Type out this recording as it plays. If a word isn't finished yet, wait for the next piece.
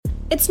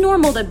It's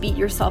normal to beat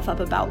yourself up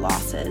about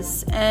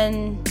losses,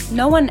 and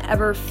no one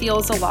ever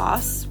feels a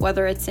loss,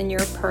 whether it's in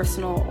your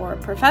personal or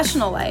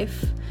professional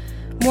life,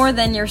 more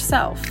than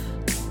yourself.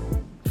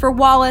 For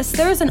Wallace,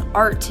 there is an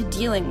art to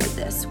dealing with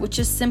this, which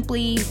is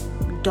simply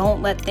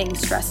don't let things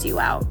stress you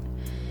out.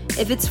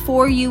 If it's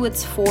for you,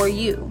 it's for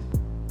you.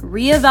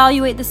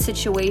 Reevaluate the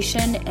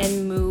situation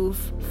and move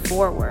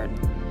forward.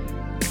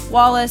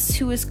 Wallace,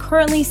 who is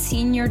currently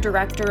Senior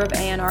Director of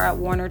A&R at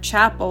Warner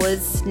Chappell,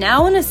 is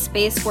now in a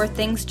space where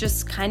things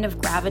just kind of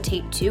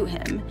gravitate to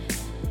him.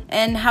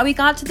 And how he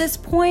got to this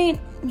point,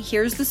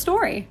 here's the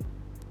story.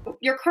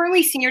 You're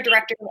currently Senior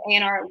Director of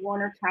A&R at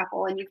Warner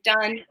Chappell, and you've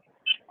done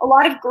a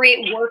lot of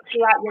great work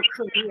throughout your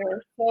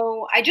career.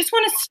 So I just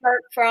want to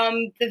start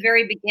from the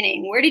very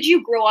beginning. Where did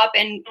you grow up,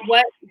 and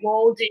what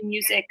role did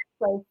music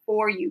play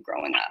for you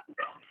growing up?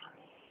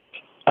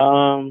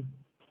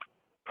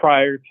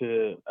 Prior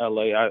to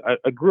LA,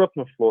 I grew up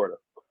in Florida.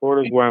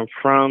 Florida is where I'm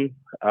from.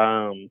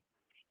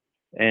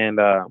 And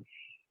I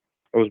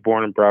was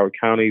born in Broward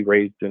County,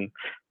 raised in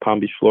Palm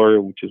Beach, Florida,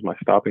 which is my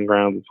stopping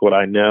ground. It's what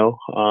I know.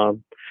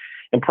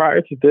 And prior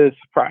to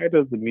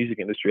the music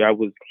industry,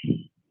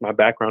 my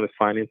background is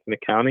finance and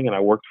accounting, and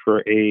I worked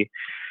for a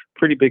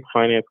pretty big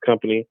finance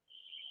company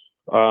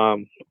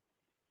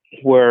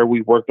where we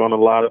worked on a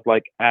lot of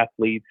like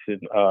athletes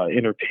and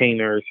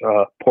entertainers,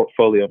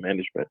 portfolio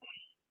management.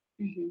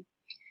 Mm-hmm.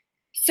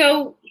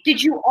 So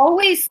did you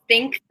always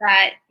think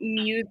that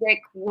music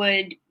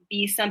would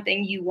be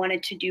something you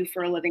wanted to do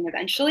for a living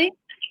eventually?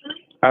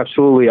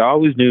 Absolutely. I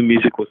always knew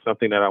music was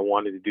something that I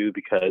wanted to do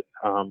because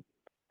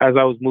as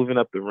I was moving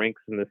up the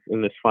ranks in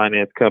this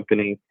finance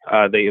company,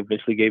 they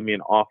eventually gave me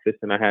an office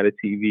and I had a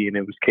TV, and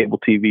it was cable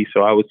TV.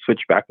 So I would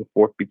switch back and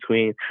forth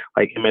between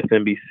like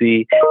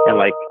MSNBC and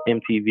like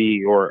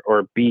MTV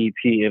or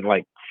BET and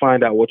like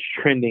find out what's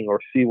trending or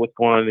see what's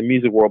going on in the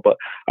music world. But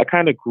I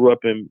kind of grew up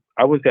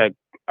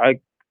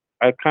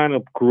I kind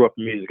of grew up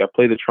in music. I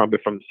played the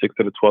trumpet from the 6th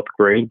to the 12th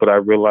grade, but I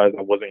realized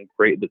I wasn't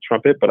great at the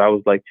trumpet. But I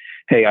was like,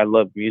 hey, I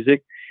love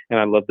music and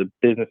I love the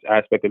business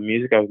aspect of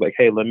music. I was like,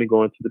 hey, let me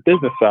go into the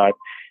business side.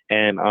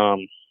 And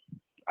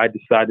I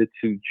decided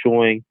to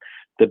join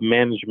the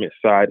management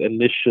side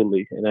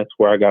initially. And that's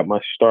where I got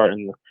my start.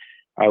 And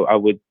I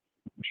would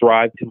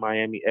drive to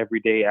Miami every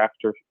day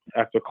after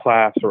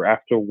class or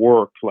after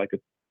work, like an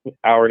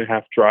hour and a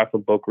half drive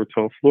from Boca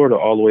Raton, Florida,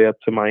 all the way up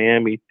to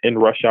Miami in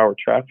rush hour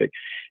traffic,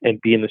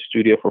 and be in the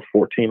studio for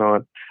 14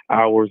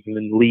 hours and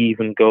then leave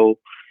and go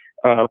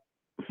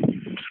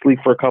sleep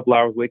for a couple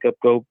hours, wake up,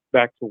 go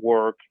back to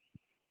work,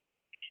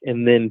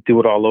 and then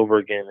do it all over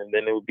again. And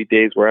then it would be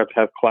days where I would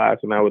have class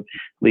and I would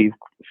leave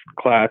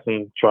class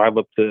and drive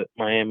up to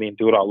Miami and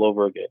do it all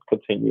over again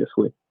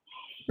continuously.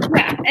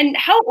 Yeah. And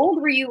how old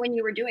were you when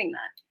you were doing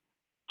that?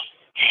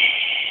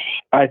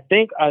 I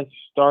think I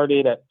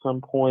started at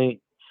some point.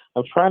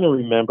 I'm trying to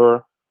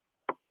remember.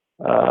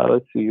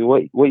 Let's see,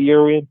 what year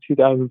are we in?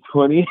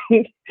 2020.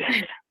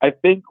 I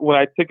think when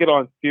I took it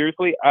on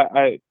seriously,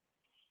 I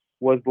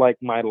was like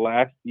my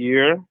last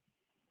year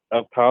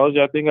of college.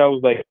 I think I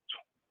was like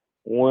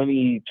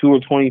 22 or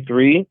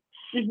 23.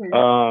 Mm-hmm.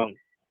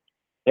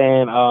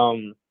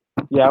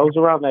 Yeah, I was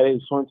around that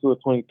age, 22 or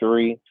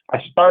 23.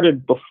 I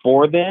started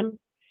before then,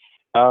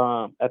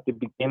 at the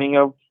beginning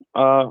of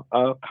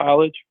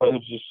college, but there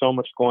was just so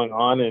much going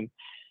on, and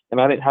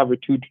I didn't have a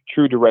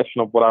true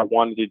direction of what I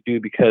wanted to do,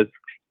 because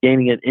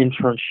gaining an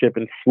internship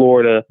in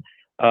Florida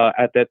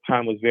at that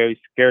time was very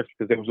scarce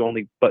because there was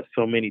only but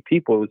so many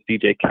people. It was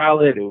DJ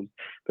Khaled, it was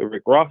the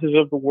Rick Rosses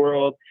of the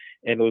world,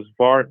 and it was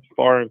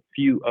far and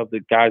few of the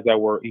guys that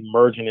were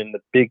emerging and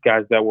the big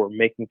guys that were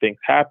making things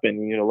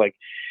happen. You know, like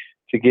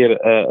to get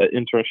an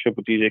internship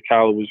with DJ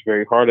Khaled was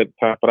very hard at the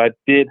time, but I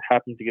did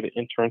happen to get an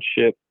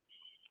internship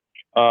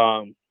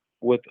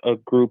with a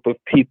group of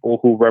people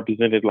who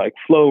represented like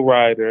Flow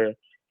Rider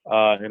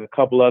and a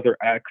couple other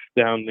acts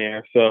down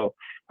there. So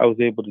I was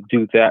able to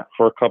do that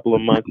for a couple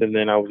of months, and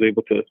then I was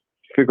able to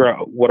figure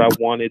out what I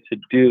wanted to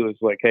do.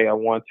 It's like, hey, I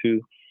want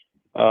to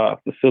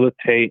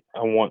facilitate,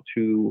 I want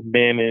to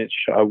manage,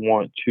 I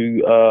want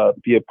to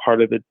be a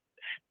part of the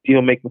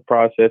deal making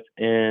process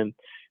and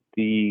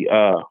the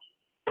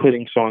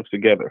putting songs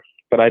together.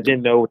 But I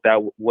didn't know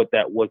what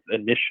that was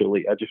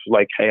initially. I just was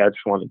like, hey, I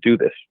just want to do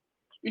this.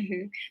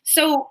 Mm-hmm.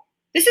 So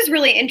this is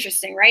really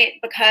interesting, right?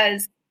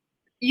 Because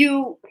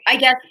you, I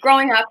guess,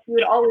 growing up, you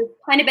had always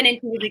kind of been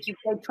into music. You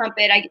played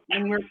trumpet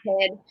when you were a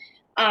kid.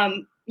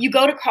 You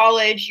go to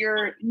college,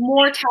 you're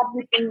more tapped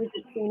into the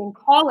music scene in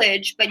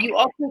college, but you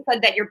also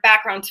said that your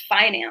background's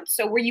finance.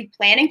 So were you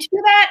planning to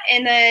do that,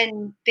 and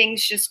then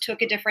things just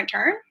took a different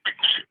turn?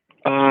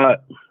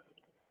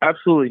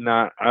 Absolutely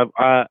not.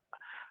 I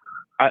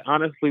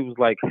honestly was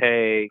like,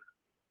 hey,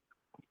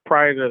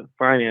 prior to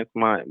finance,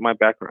 my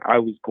background, I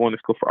was going to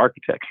school for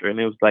architecture, and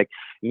it was like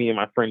me and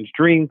my friend's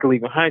dream to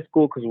leave in high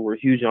school because we were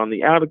huge on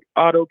the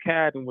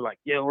AutoCAD, and we're like,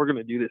 yeah, we're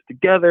gonna do this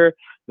together.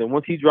 Then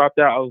once he dropped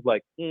out, I was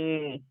like,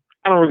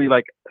 I don't really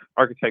like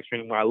architecture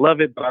anymore. I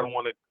love it, but I don't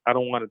want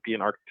to be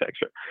in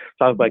architecture.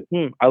 So I was like,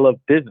 I love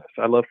business.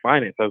 I love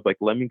finance. I was like,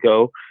 let me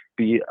go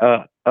be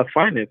a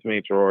finance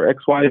major or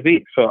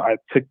XYZ. So I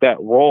took that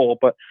role,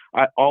 but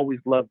I always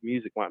loved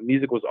music. My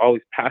music was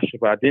always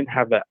passionate, but I didn't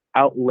have that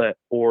outlet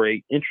or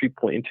a entry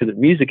point into the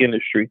music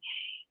industry.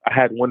 I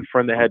had one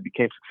friend that had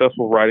became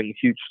successful writing a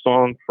huge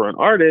song for an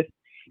artist,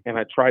 and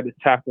I tried to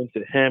tap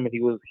into him, and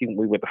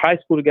we went to high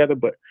school together,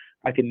 but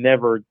I could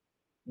never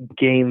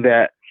gain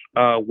that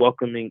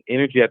welcoming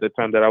energy at the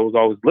time that I was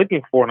always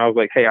looking for. And I was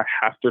like, hey, I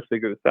have to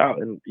figure this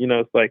out. And,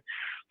 it's like,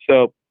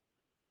 so,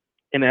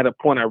 and at a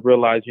point I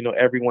realized,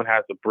 everyone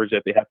has a bridge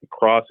that they have to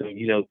cross. And,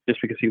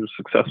 just because he was a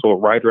successful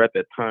writer at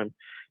that time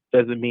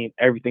doesn't mean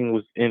everything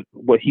was in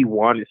what he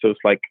wanted. So it's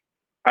like,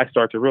 I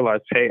start to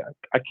realize, hey,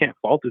 I can't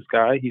fault this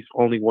guy. He's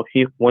only one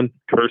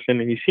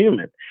person and he's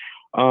human.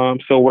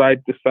 So what I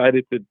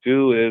decided to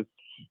do is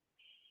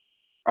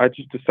I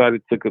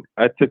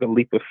took a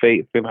leap of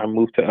faith and I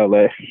moved to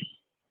LA.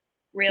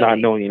 Really? Not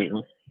knowing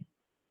anyone.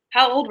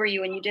 How old were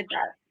you when you did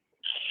that?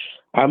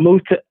 I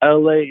moved to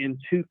LA in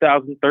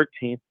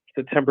 2013,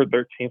 September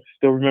 13th.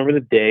 Still remember the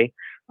day.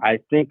 I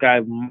think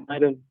I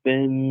might have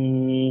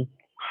been,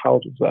 how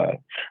old was I?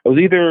 I was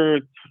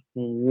either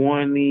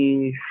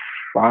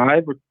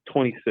 25 or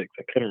 26.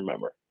 I can't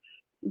remember.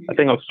 I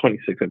think I was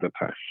 26 at the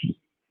time.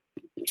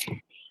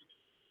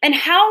 And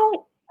how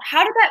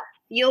did that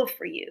feel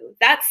for you?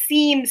 That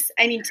seems,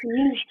 to me,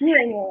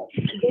 hearing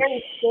it,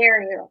 very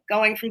scary.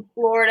 Going from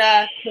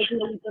Florida,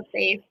 taking a leap of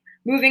faith,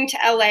 moving to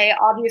LA.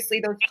 Obviously,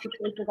 those two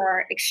places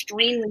are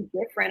extremely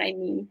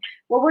different.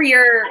 What were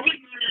your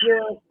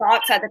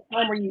thoughts at the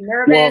time? Were you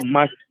nervous?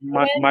 Well,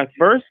 my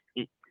first,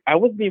 I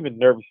wasn't even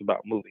nervous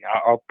about moving.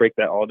 I'll break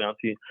that all down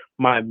to you.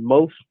 My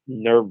most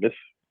nervous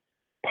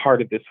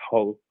part of this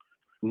whole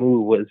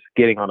move was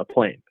getting on a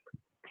plane.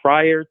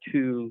 Prior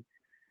to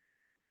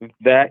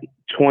that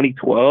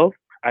 2012,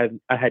 I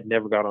had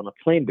never got on a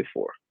plane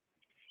before.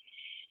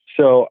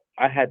 So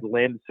I had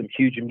landed some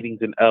huge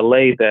meetings in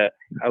LA that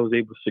I was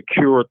able to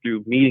secure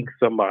through meeting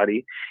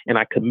somebody, and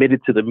I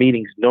committed to the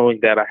meetings knowing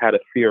that I had a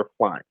fear of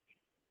flying.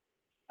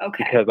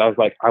 Okay. Because I was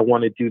like, I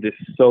want to do this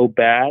so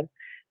bad.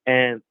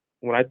 And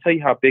when I tell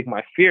you how big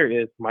my fear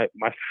is, my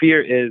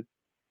fear is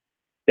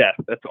death.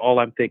 That's all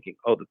I'm thinking.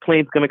 Oh, the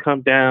plane's going to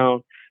come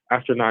down.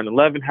 After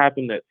 9/11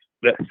 happened, that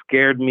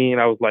scared me.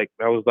 And I was like,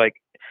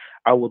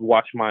 I would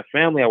watch my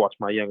family. I watched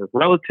my younger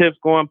relatives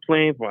go on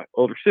planes. My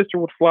older sister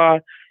would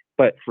fly.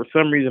 But for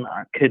some reason,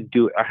 I couldn't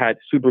do it. I had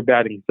super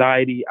bad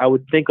anxiety. I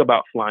would think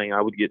about flying.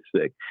 I would get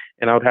sick.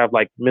 And I would have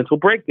like mental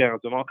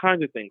breakdowns and all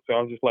kinds of things. So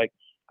I was just like,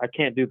 I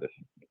can't do this.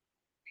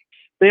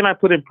 Then I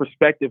put in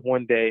perspective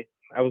one day.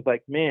 I was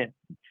like, man,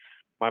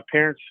 my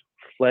parents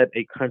fled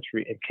a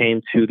country and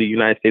came to the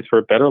United States for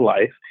a better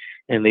life,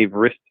 and they've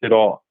risked it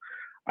all.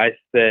 I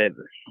said,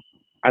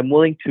 I'm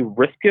willing to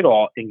risk it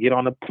all and get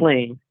on a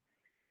plane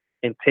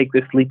and take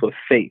this leap of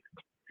faith.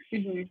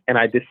 Mm-hmm. And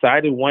I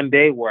decided one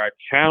day where I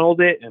channeled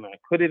it and I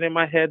put it in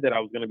my head that I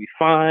was going to be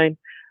fine.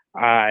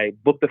 I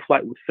booked a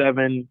flight with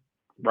 7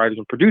 writers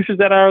and producers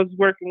that I was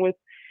working with,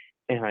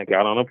 and I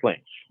got on a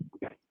plane.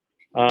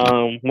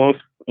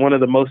 One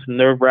of the most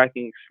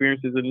nerve-wracking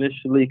experiences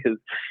initially because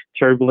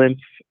turbulence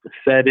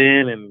set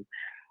in, and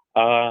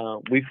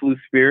we flew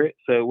Spirit,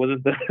 so it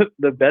wasn't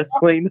the best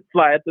plane to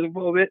fly at the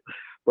moment,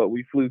 but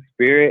we flew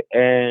Spirit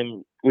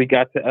and we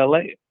got to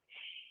LA.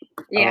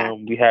 Yeah.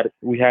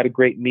 We had a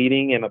great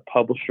meeting, and a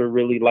publisher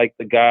really liked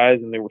the guys,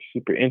 and they were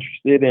super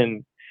interested.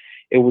 And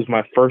it was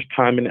my first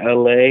time in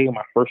LA,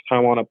 my first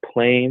time on a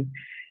plane,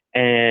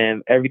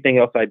 and everything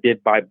else I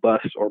did by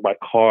bus or by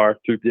car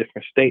through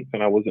different states.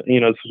 And I wasn't,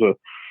 this was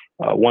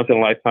a once in a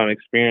lifetime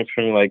experience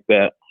for me like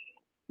that.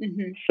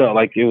 Mm-hmm. So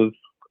like it was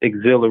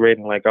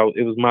exhilarating. Like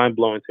it was mind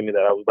blowing to me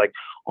that I was like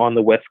on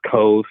the West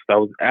Coast. I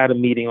was at a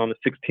meeting on the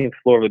 16th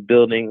floor of a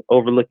building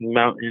overlooking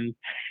mountains.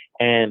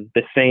 And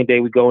the same day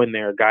we go in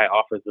there, a guy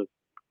offers us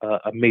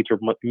a major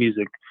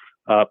music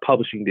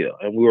publishing deal,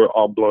 and we were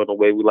all blown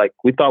away.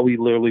 We thought we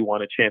literally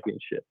won a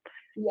championship.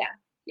 Yeah.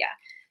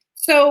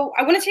 So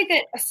I want to take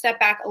a step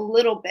back a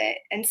little bit,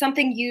 and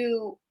something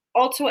you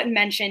also had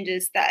mentioned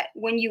is that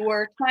when you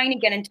were trying to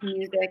get into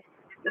music,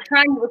 you were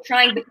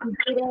trying, but you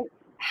didn't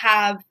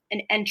have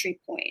an entry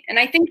point. And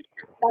I think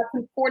that's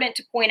important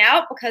to point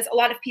out because a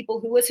lot of people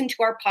who listen to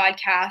our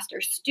podcast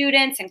are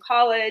students in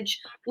college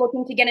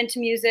looking to get into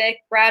music,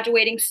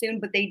 graduating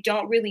soon, but they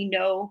don't really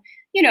know,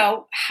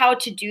 how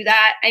to do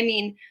that.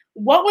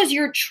 What was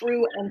your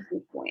true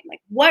entry point?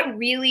 Like what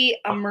really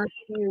immersed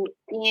you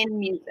in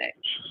music?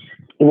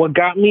 What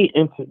got me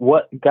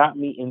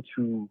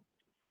into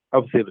I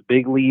would say the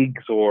big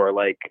leagues or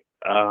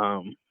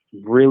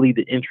really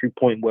the entry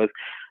point was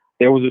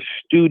there was a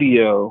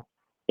studio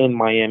in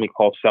Miami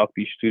called South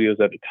Beach Studios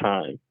at the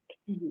time,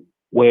 mm-hmm.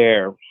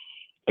 where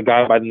a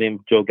guy by the name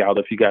of Joe Gallo,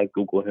 if you guys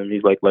Google him,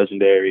 he's like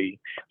legendary.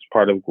 He's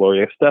part of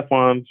Gloria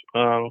Estefan's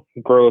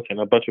growth and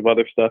a bunch of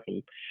other stuff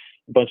and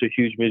a bunch of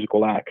huge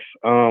musical acts.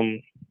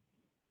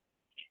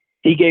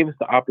 He gave us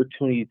the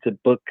opportunity to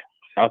book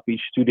South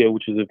Beach Studio,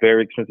 which is a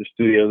very expensive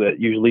studio that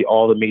usually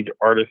all the major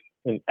artists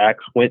and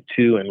acts went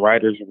to, and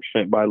writers were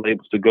sent by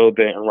labels to go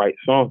there and write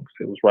songs.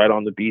 It was right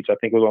on the beach. I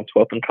think it was on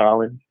 12th and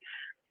Collins.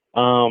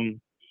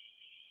 Um,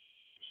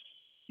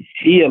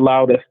 he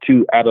allowed us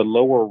to, at a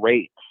lower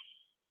rate,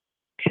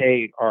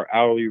 pay our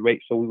hourly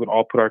rate, so we would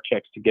all put our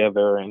checks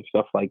together and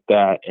stuff like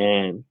that.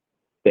 And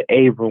the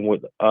A room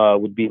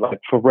would be like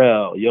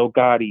Pharrell, Yo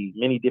Gotti,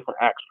 many different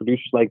acts,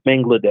 producers like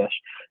Bangladesh,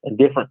 and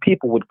different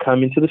people would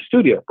come into the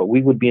studio. But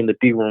we would be in the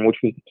B room, which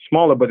was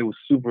smaller, but it was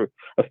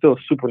still a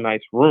super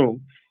nice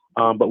room.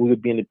 But we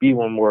would be in the B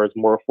room where it's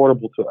more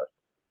affordable to us.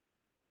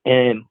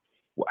 And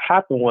what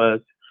happened was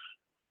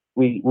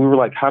we were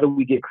like, how do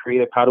we get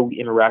creative? How do we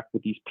interact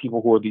with these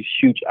people who are these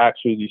huge acts,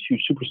 these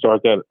huge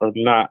superstars that are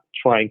not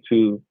trying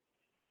to,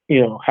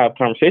 have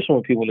conversation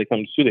with people when they come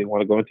to the studio? They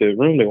want to go into the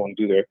room, they want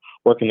to do their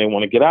work, and they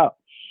want to get out.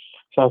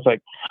 So I was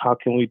like, how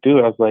can we do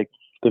it? I was like,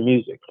 the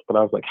music. But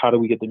I was like, how do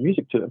we get the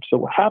music to them? So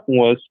what happened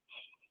was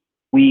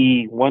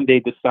we one day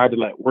decided,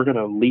 like, we're going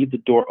to leave the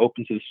door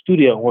open to the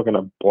studio and we're going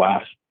to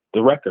blast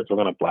the records. We're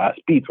going to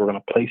blast beats. We're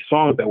going to play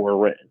songs that were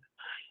written.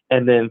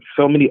 And then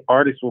so many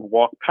artists would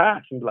walk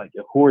past and be like,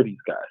 yo, who are these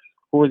guys?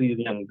 Who are these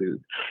young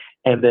dudes?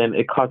 And then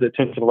it caught the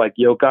attention of like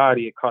Yo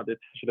Gotti. It caught the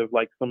attention of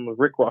like some of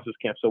Rick Ross's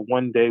camp. So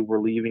one day we're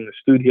leaving the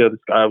studio. This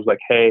guy was like,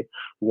 hey,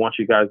 we want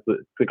you guys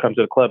to come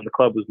to the club. And the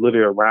club was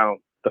literally around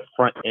the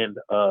front end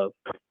of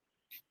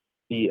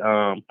the,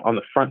 on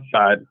the front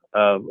side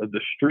of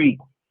the street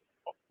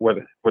where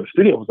the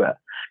studio was at.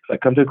 So I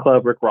come to the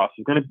club. Rick Ross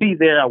is going to be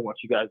there. I want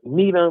you guys to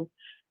meet him.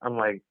 I'm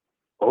like,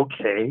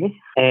 okay.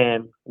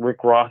 And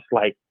Rick Ross,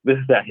 like, this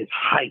is at his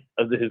height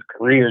of his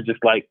career,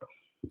 just like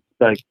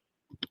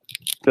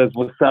says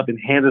what's up and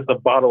hands us a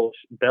bottle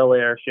of Bel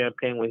Air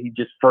champagne when he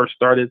just first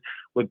started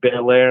with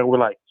Bel Air. And we're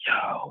like,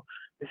 yo,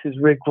 this is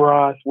Rick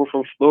Ross. We're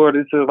from Florida.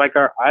 This is like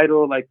our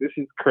idol. Like, this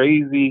is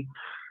crazy.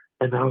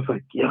 And I was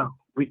like, yo,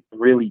 we can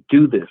really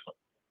do this.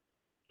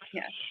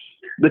 Yeah.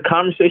 The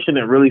conversation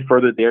didn't really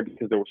further there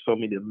because there were so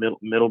many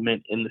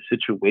middlemen in the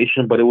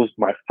situation, but it was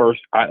my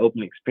first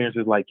eye-opening experience.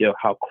 Is like, yo,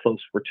 how close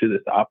we're to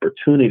this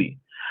opportunity.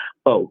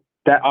 Oh,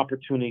 that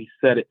opportunity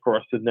set it for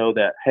us to know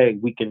that, hey,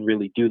 we can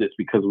really do this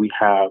because we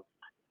have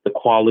the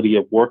quality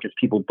of work and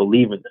people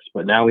believe in this.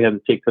 But now we have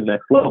to take the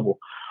next level.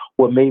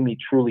 What made me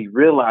truly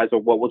realize, or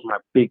what was my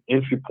big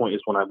entry point,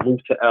 is when I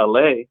moved to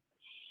LA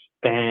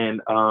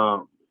and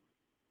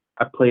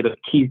I played a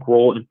key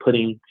role in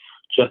putting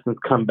Justin's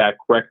comeback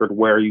record,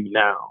 Where Are You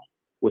Now,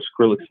 with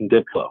Skrillex and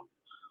Diplo.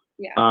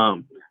 Yeah.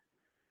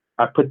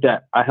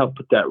 I helped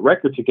put that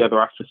record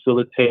together. I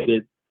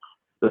facilitated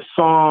the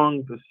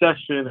song, the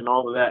session, and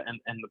all of that,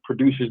 and the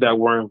producers that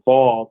were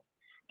involved.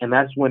 And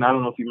that's when, I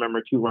don't know if you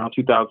remember too, around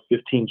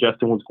 2015,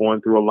 Justin was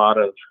going through a lot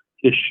of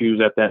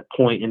issues at that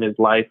point in his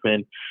life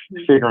and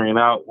figuring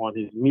out on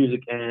his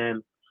music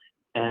end.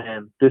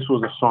 And this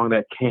was a song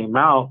that came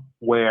out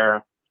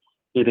where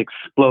it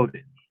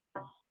exploded.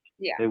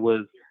 Yeah. It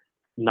was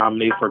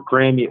nominated for a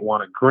Grammy. It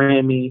won a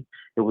Grammy.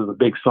 It was a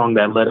big song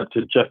that led up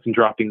to Justin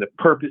dropping the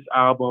Purpose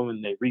album,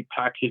 and they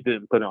repackaged it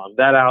and put it on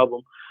that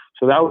album.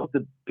 So that was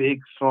the big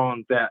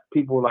song that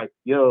people were like,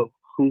 yo,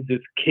 who's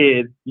this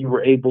kid? You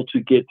were able to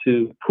get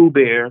to Pooh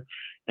Bear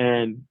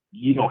and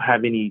you don't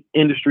have any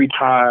industry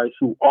ties.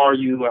 Who are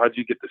you? How'd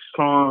you get the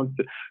song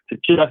to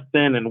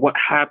Justin, and what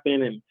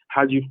happened, and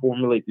how'd you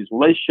formulate these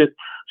relationships?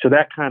 So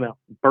that kind of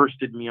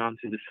bursted me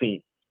onto the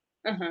scene.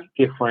 Uh-huh.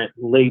 Different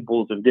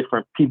labels and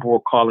different people were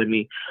calling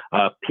me.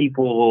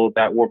 People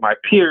that were my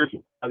peers,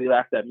 they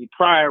laughed at me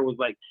prior, was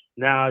like,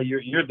 now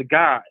you're the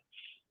guy.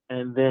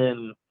 And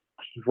then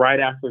right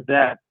after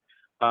that,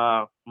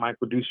 my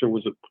producer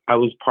I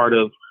was part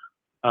of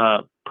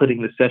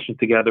putting the session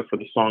together for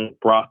the song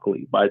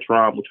Broccoli by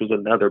Drum, which was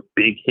another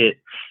big hit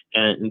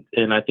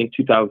in I think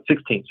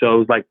 2016. So it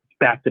was like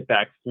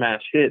back-to-back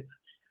smash hits.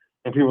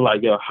 And people were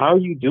like, yo, how are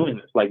you doing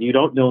this? Like, you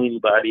don't know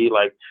anybody.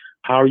 Like,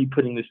 how are you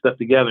putting this stuff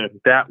together? And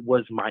that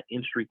was my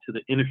entry to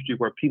the industry,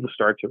 where people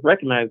started to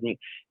recognize me.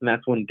 And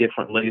that's when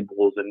different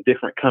labels and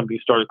different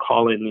companies started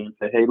calling me and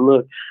say, hey,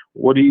 look,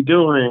 what are you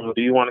doing?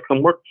 Do you want to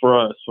come work for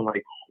us? I'm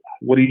like,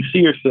 what do you see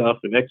yourself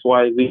in X,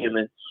 Y, Z? And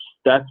then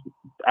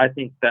I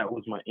think that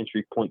was my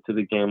entry point to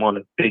the game on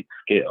a big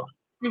scale.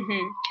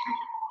 Mm-hmm.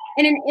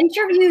 In an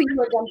interview you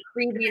had done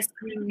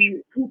previously,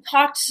 you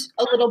talked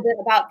a little bit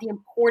about the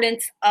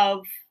importance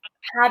of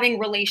having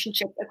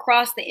relationships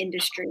across the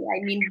industry.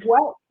 I mean,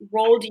 what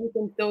role do you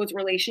think those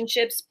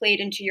relationships played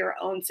into your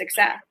own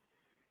success?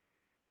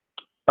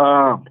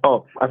 I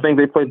think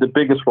they played the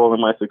biggest role in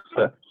my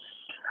success.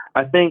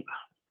 I think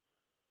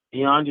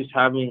beyond just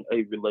having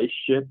a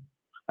relationship,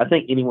 I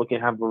think anyone can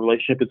have a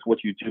relationship. It's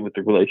what you do with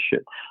the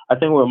relationship. I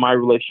think with my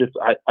relationships,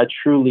 I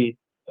truly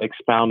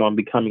expound on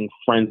becoming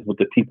friends with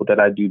the people that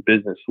I do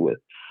business with,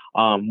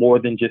 more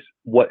than just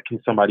what can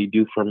somebody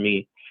do for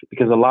me.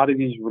 Because a lot of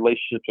these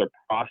relationships are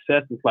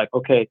processed. It's like,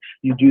 okay,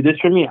 you do this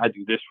for me, I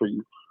do this for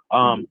you.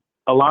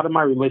 A lot of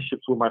my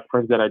relationships with my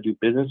friends that I do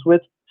business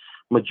with,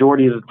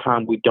 majority of the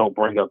time, we don't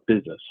bring up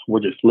business. We're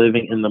just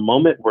living in the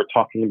moment. We're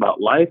talking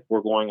about life.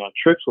 We're going on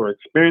trips. We're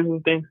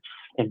experiencing things,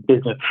 and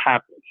business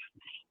happens.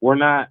 We're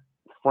not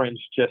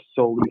friends just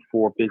solely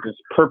for business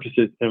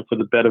purposes and for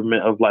the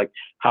betterment of like,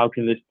 how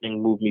can this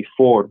thing move me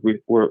forward?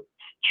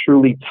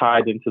 truly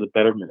tied into the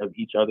betterment of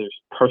each other's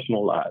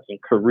personal lives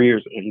and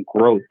careers and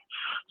growth.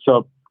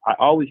 So I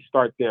always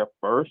start there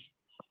first.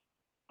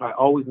 I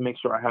always make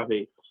sure I have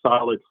a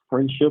solid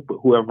friendship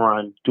with whoever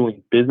I'm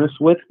doing business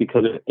with,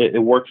 because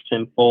it works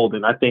tenfold.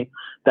 And I think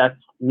that's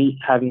me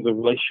having the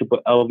relationship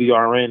with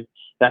LVRN.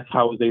 That's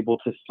how I was able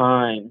to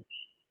sign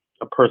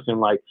a person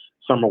like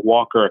Summer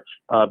Walker,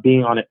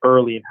 being on it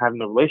early and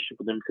having a relationship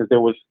with them,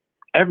 because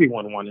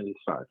everyone wanted to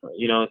sign her.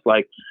 It's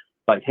like,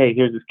 hey,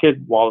 here's this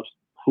kid, Wallace,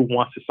 who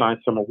wants to sign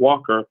Summer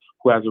Walker,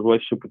 who has a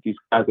relationship with these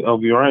guys at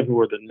LVRN, who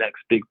are the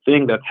next big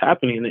thing that's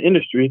happening in the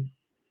industry.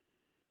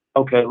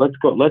 Okay, let's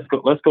go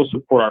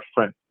support our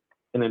friend.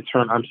 And in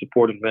turn, I'm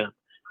supporting them.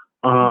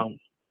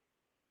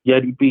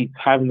 Yeti Beats,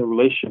 having a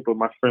relationship with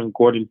my friend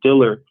Gordon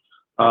Dillard.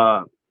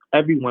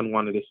 Everyone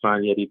wanted to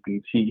sign Yeti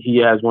Beats. He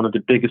has one of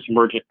the biggest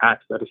emerging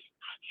acts that is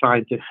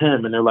signed to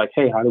him, and they're like,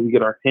 hey, how do we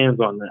get our hands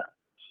on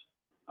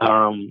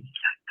that?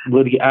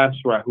 Lydia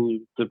Asrat,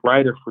 who's the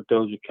writer for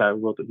Doja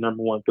Cat, wrote the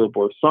 #1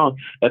 Billboard song,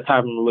 that's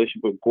having a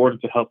relationship with Gordon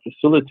to help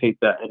facilitate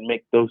that and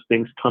make those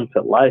things come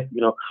to life,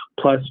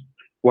 plus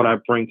what I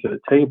bring to the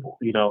table.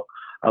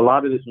 A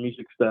lot of this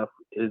music stuff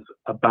is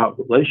about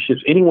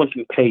relationships. Anyone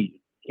can pay you.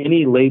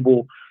 Any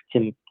label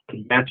can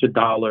match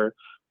 $1,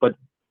 but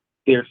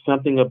there's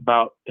something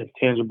about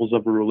intangibles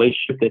of a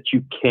relationship that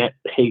you can't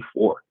pay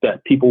for,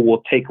 that people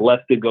will take less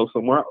to go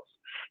somewhere else.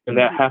 And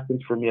that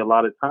happens for me a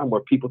lot of time,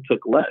 where people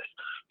took less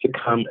to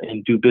come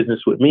and do business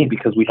with me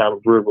because we have a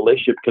real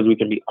relationship, because we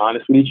can be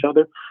honest with each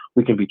other,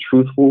 we can be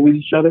truthful with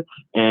each other,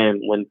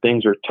 and when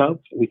things are tough,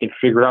 we can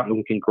figure it out and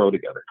we can grow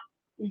together.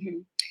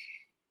 Mm-hmm.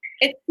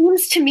 It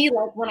seems to me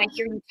like when I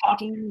hear you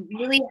talking, you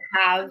really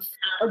have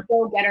a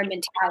go-getter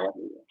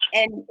mentality.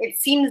 And it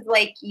seems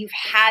like you've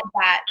had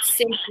that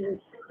since you were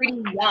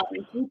pretty young.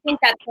 Do you think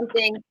that's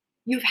something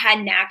you've had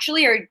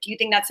naturally, or do you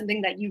think that's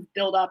something that you've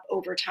built up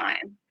over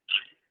time?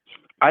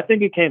 I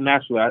think it came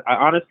naturally. I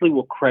honestly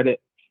will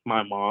credit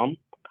my mom.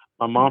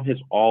 My mom has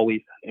always,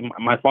 and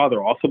my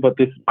father also, but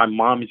my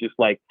mom is just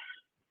like,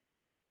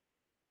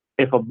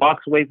 if a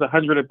box weighs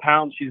 100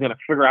 pounds, she's going to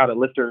figure out how to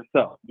lift it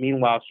herself.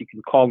 Meanwhile, she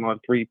can call on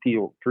three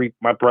people,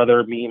 my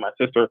brother, me, my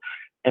sister,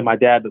 and my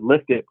dad to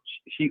lift it.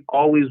 She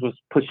always was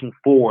pushing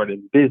forward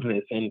in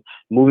business and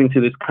moving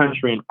to this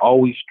country and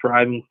always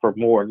striving for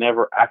more,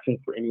 never asking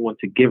for anyone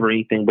to give her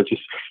anything, but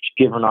just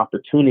give her an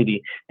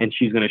opportunity. And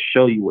she's going to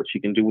show you what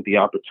she can do with the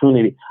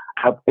opportunity.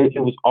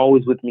 It was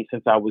always with me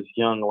since I was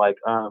young. Like,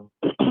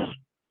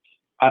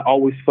 I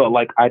always felt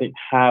like I didn't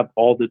have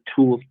all the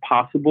tools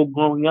possible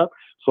growing up,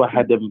 so I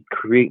had to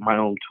create my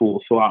own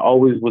tools. So I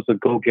always was a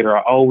go-getter.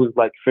 I always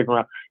like figuring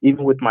out,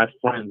 even with my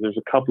friends, there's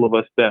a couple of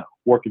us that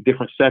work in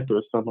different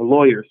sectors. Some are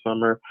lawyers,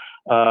 some are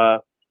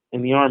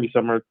in the Army,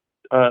 some are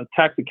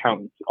tax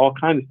accountants, all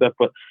kinds of stuff.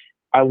 But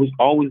I was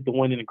always the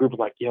one in the group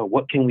like, yo,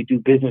 what can we do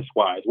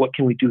business-wise? What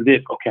can we do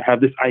this? Okay, I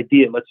have this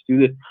idea. Let's do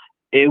this.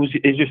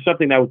 It's just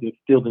something that was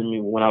instilled in me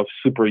when I was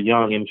super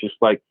young, and just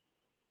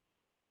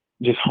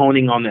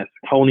honing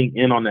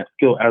in on that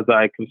skill as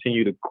I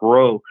continue to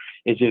grow.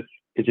 It's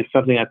just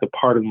something that's a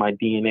part of my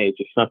DNA. It's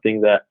just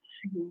something that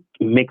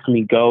makes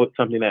me go. It's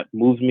something that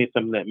moves me. It's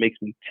something that makes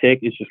me tick.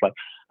 It's just like,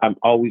 I'm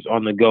always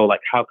on the go.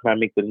 Like, how can I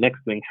make the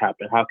next thing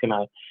happen? How can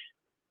I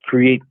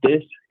create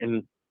this?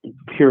 And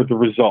here are the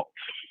results.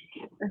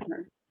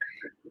 Mm-hmm.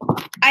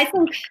 I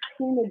think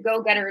being a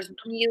go-getter is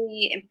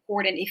really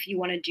important if you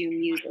want to do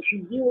music.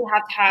 You really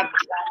have to have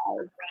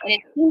drive, and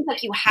it seems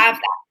like you have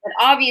that. But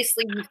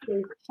obviously, you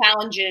face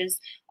challenges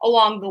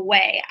along the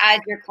way as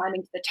you're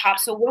climbing to the top.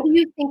 So, what do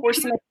you think were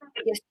some of the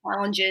biggest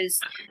challenges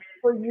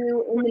for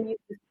you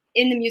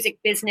in the music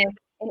business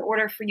in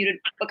order for you to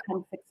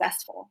become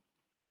successful?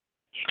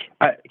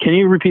 Can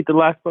you repeat the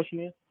last question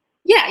again?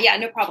 Yeah,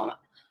 no problem.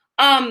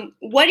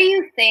 What do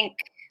you think?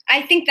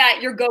 I think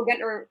that your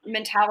go-getter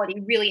mentality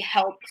really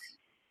helped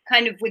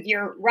kind of with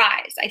your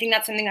rise. I think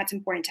that's something that's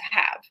important to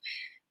have.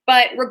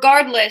 But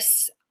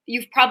regardless,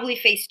 you've probably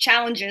faced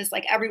challenges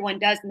like everyone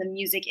does in the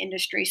music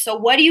industry. So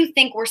what do you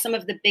think were some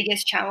of the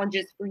biggest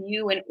challenges for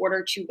you in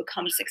order to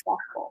become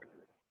successful?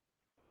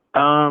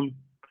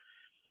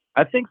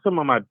 I think some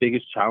of my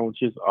biggest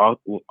challenges,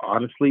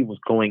 honestly, was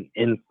going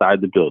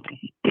inside the building.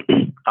 When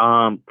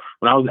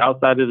I was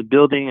outside of the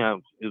building,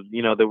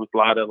 there was a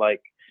lot of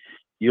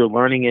you're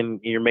learning and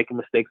you're making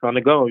mistakes on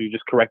the go. You're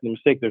just correcting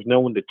mistakes. There's no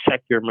one to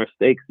check your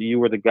mistakes. You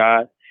were the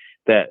guy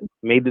that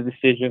made the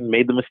decision,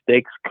 made the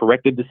mistakes,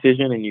 corrected the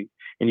decision, and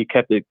you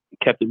kept it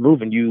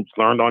moving. You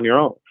learned on your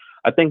own.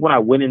 I think when I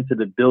went into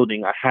the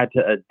building, I had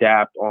to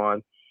adapt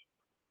on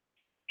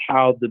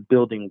how the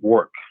building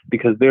worked,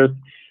 because there's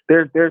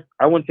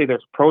I wouldn't say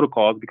there's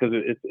protocols, because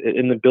it's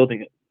in the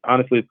building.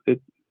 Honestly,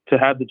 it's to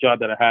have the job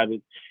that I have,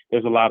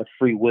 there's a lot of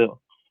free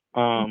will.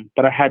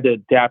 But I had to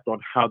adapt on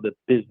how the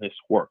business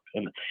worked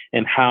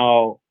and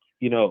how,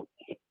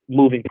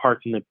 moving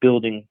parts in the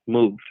building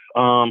moved.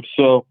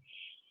 So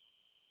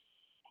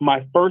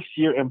my first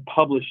year in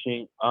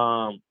publishing,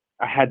 I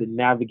had to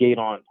navigate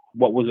on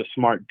what was a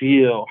smart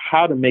deal,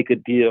 how to make a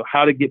deal,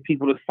 how to get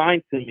people to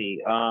sign to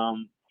me.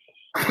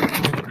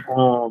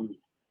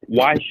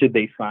 Why should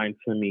they sign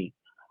to me?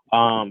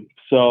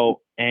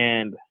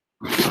 And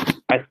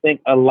I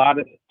think a lot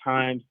of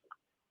times,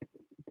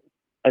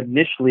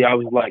 initially, I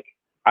was like,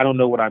 I don't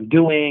know what I'm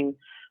doing.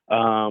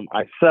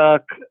 I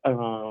suck.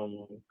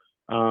 Um,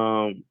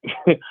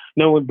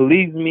 no one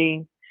believes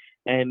me.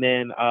 And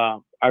then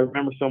I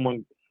remember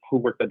someone who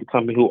worked at the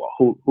company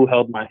who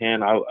held my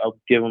hand. I'll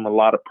give him a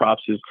lot of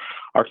props. Is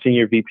our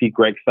senior VP,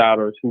 Greg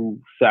Souders, who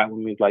sat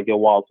with me like, yo,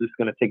 Wallace, this is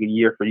going to take a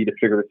year for you to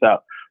figure this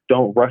out.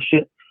 Don't rush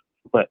it,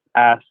 but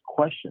ask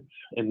questions.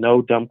 And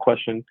no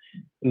question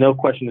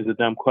is a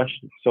dumb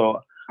question. So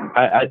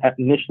I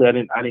initially I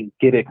didn't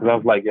get it because I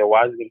was like, yo,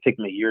 why is it going to take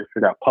me a year to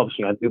figure out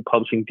publishing? I do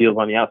publishing deals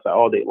on the outside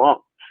all day long.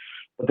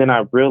 But then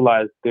I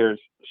realized there's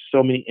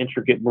so many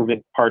intricate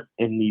moving parts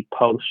in the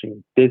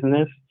publishing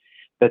business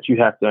that you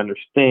have to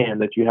understand,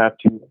 that you have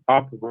to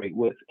operate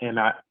with. And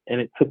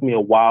it took me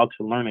a while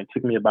to learn. It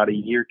took me about a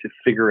year to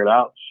figure it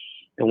out.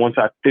 And once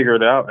I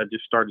figured it out, I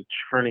just started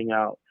churning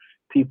out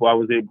people. I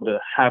was able to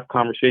have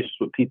conversations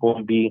with people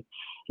and be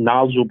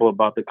knowledgeable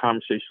about the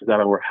conversations that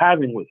I were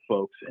having with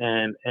folks.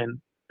 And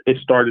it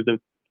started to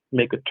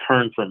make a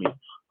turn for me.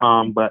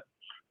 But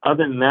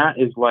other than that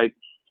is like,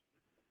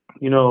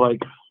 like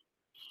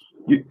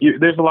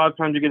there's a lot of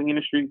times you get in the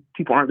industry,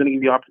 people aren't going to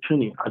give you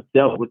opportunity. I've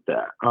dealt with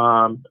that.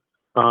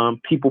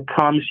 People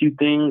promise you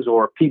things,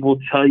 or people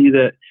tell you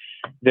that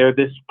they're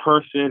this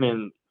person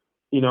and,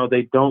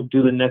 they don't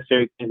do the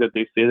necessary things that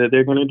they say that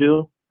they're going to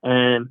do.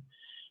 And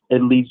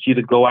it leads you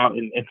to go out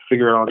and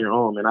figure it out on your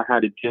own. And I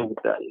had to deal with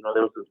that.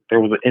 There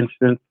was an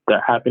instance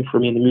that happened for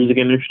me in the music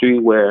industry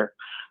where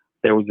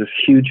there was this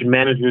huge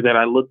manager that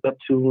I looked up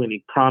to, and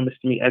he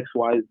promised me X,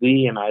 Y,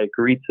 Z, and I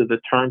agreed to the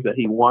terms that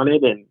he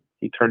wanted, and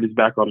he turned his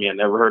back on me. I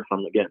never heard from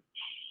him again.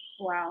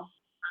 Wow.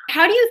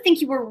 How do you think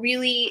you were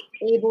really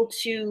able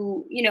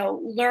to,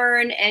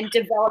 learn and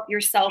develop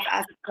yourself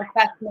as a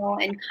professional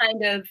and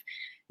kind of,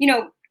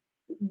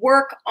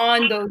 work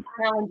on those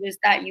challenges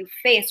that you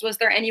faced? Was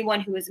there anyone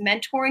who was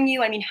mentoring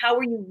you? I mean, how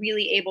were you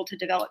really able to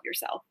develop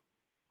yourself?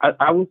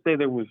 I would say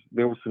there was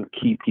some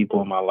key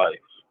people in my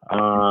life.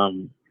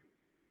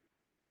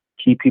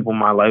 Key people in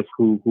my life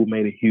who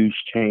made a huge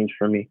change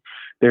for me.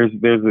 There's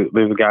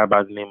a guy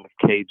by the name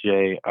of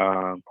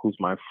KJ, who's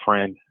my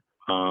friend,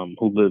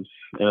 who lives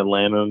in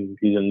Atlanta.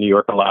 He's in New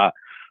York a lot.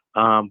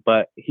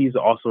 But he's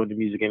also in the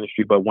music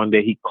industry. But one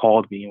day he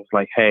called me and was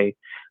like, hey,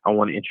 I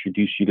want to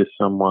introduce you to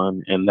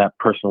someone. And that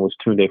person was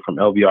Tunde from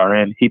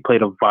LVRN. He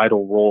played a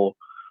vital role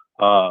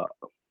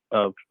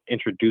of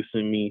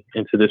introducing me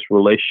into this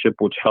relationship,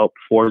 which helped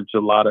forge a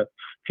lot of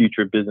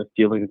future business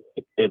dealings.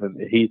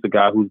 And he's the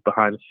guy who's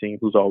behind the scenes,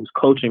 who's always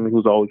coaching me,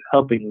 who's always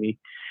helping me.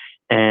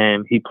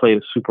 And he played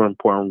a super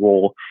important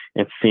role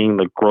in seeing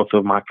the growth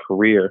of my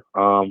career.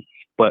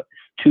 But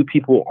two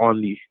people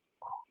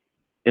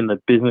in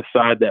the business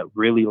side that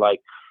really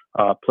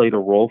played a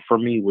role for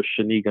me was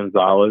Shani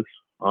Gonzalez,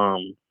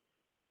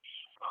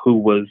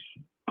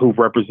 who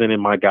represented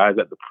my guys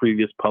at the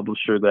previous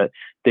publisher that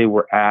they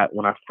were at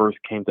when I first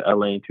came to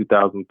LA in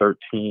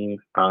 2013.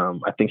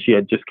 I think she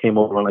had just came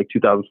over in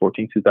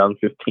 2014,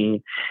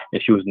 2015,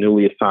 and she was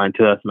newly assigned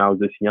to us, and I was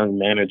this young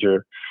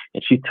manager,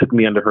 and she took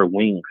me under her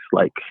wings,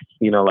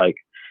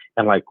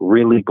 and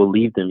really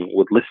believed in me,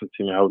 would listen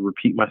to me. I would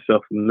repeat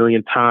myself a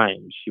million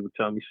times. She would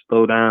tell me,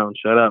 slow down,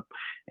 shut up,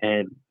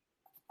 and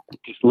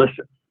just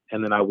listen.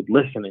 And then I would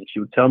listen, and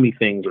she would tell me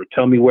things or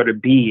tell me where to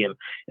be,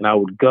 and I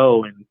would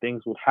go, and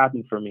things would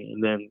happen for me.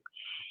 And then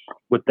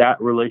with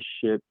that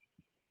relationship,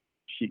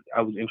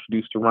 I was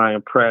introduced to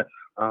Ryan Press,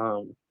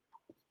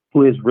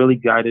 who has really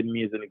guided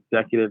me as an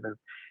executive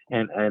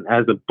and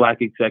as a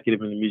Black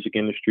executive in the music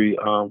industry.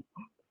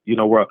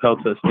 We're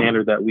upheld to a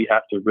standard that we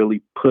have to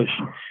really push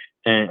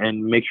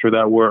and make sure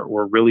that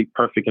we're really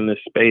perfect in this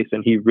space.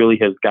 And he really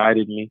has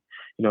guided me,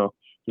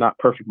 not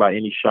perfect by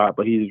any shot,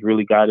 but he's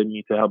really guided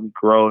me to help me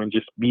grow and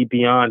just be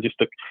beyond just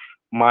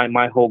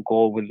my whole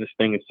goal when this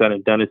thing is said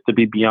and done is to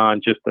be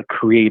beyond just a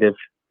creative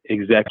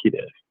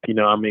executive. I'm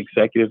an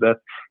executive that's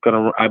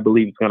I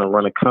believe is gonna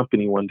run a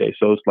company one day.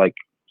 So it's like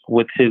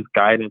with his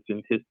guidance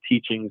and his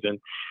teachings and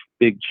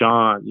Big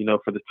John,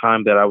 for the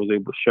time that I was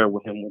able to share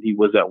with him when he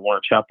was at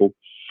Warren Chappell,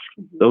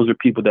 those are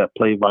people that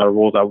play vital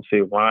roles. I would say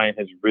Ryan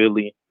has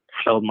really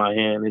held my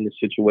hand in this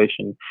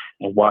situation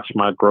and watched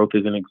my growth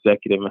as an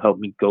executive and helped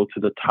me go to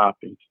the top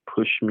and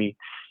push me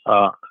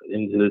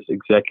into this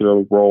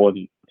executive role.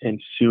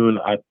 And soon,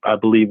 I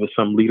believe, with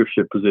some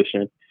leadership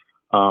position,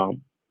 I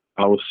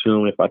will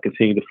soon, if I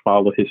continue to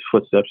follow his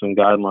footsteps and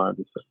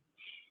guidelines.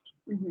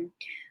 Mm-hmm.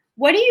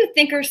 What do you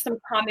think are some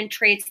common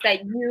traits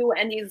that you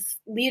and these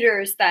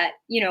leaders that,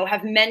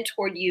 have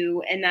mentored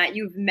you and that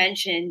you've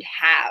mentioned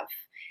have?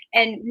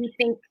 And you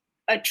think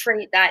a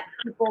trait that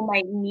people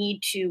might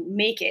need to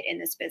make it in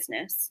this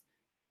business?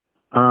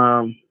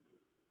 I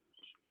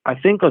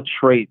think a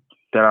trait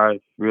that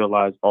I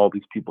realized all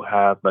these people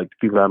have, like the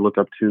people that I look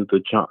up to, the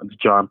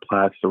John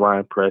Platts, the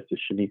Ryan Press, the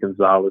Shani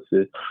Gonzalez,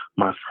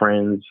 my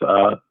friends,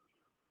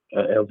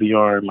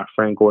 LVR, my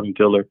friend Gordon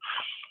Diller.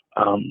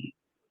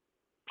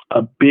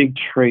 A big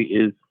trait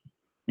is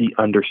the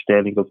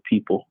understanding of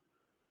people.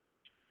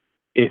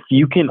 if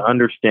you can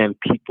understand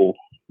people,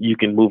 you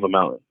can move a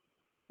mountain.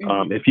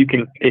 Mm-hmm. If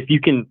you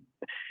can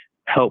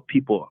help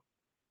people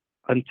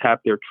untap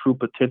their true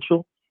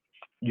potential,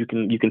 you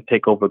can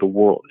take over the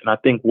world. And I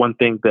think one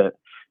thing that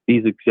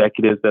these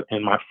executives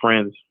and my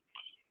friends,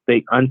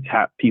 they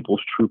untap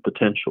people's true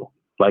potential.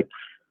 Like,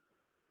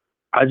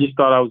 I just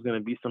thought I was going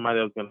to be somebody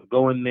that was going to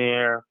go in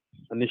there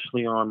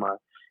initially on my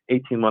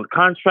 18-month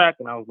contract,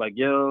 and I was like,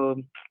 yo,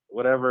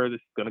 whatever, this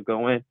is going to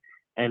go in.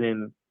 And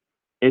then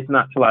it's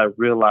not till I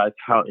realized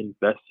how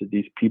invested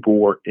these people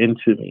were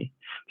into me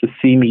to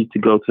see me to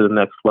go to the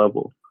next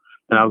level.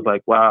 And I was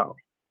like, wow,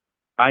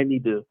 I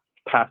need to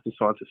pass this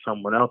on to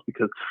someone else,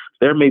 because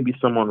there may be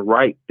someone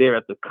right there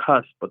at the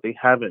cusp, but they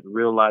haven't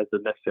realized the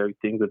necessary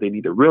things that they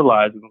need to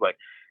realize. And it's like,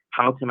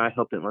 how can I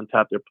help them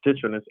untap their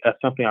potential? And that's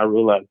something I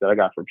realized that I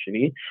got from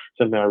Shanique,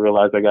 something I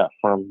realized I got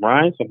from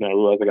Ryan, something I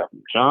realized I got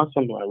from John,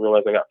 something I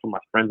realized I got from my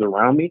friends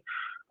around me,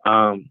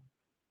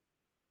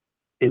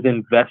 is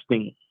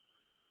investing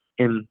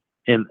in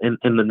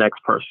the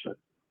next person.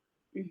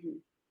 Mm-hmm.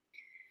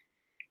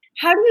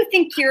 How do you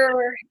think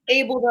you're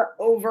able to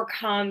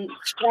overcome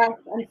stress,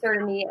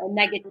 uncertainty, and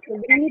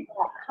negativity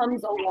that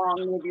comes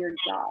along with your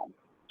job?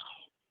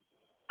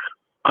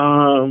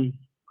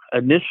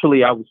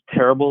 Initially, I was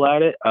terrible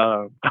at it.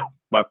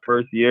 My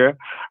first year,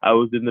 I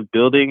was in the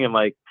building and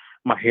like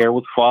my hair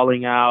was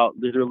falling out.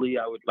 Literally,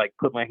 I would like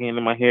put my hand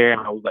in my hair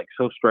and I was like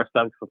so stressed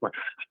out. I was like,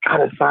 I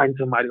gotta find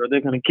somebody or they're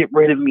gonna get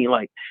rid of me.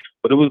 Like,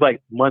 but it was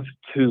like month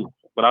 2.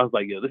 But I was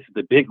like, yo, this is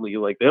the big league.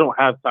 Like, they don't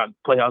have time to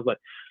play. I was like,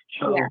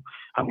 yo, yeah.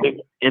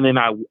 And then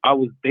I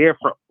was there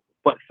for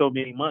so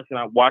many months, and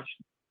I watched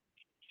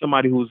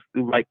somebody who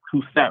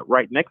sat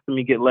right next to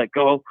me get let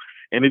go.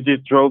 And it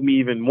just drove me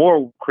even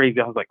more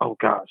crazy. I was like, oh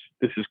gosh,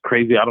 this is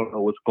crazy. I don't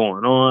know what's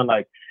going on.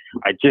 Like,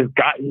 I just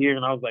got here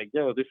and I was like,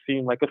 yo, this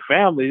seemed like a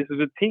family. This is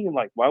a team.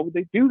 Like, why would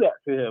they do that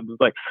to him?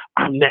 It's like,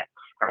 I'm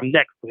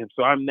next to him.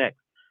 So I'm next.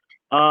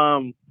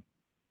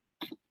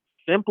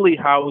 Simply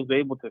how I was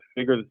able to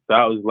figure this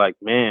out is like,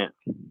 man,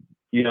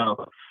 you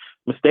know,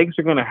 mistakes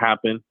are going to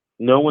happen.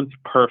 No one's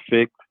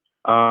perfect.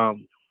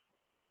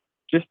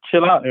 Just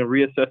chill out and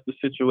reassess the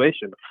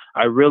situation.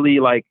 I really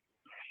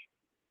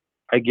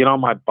I get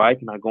on my bike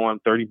and I go on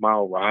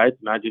 30-mile rides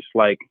and I just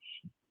like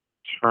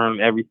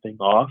turn everything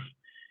off,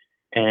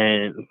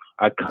 and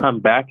I come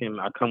back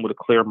and I come with a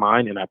clear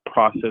mind and I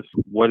process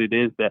what it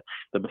is that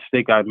the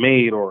mistake I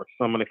made, or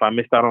if I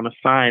missed out on a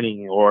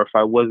signing, or if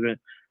I wasn't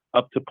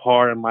up to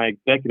par in my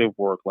executive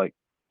work. Like,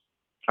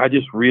 I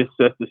just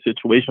reassess the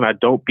situation. I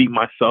don't beat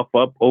myself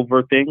up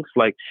over things.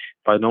 Like,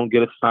 if I don't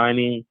get a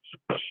signing,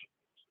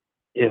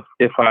 if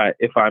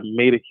I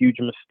made a huge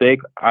mistake,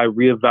 I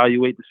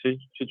reevaluate the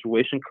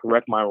situation,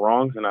 correct my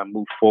wrongs, and I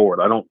move forward.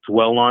 I don't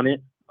dwell on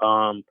it.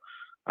 I'm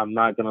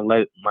not gonna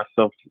let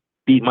myself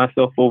beat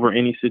myself over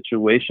any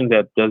situation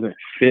that doesn't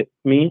fit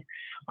me.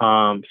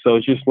 So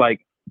it's just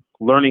like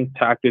learning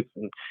tactics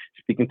and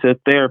speaking to a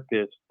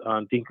therapist,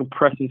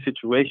 decompressing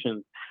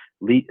situations,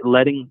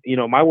 letting,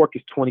 my work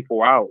is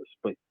 24 hours,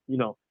 but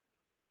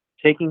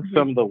taking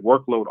some of the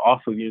workload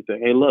off of you and say,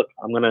 hey, look,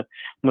 I'm gonna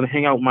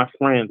hang out with my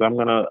friends. I'm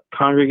gonna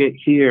congregate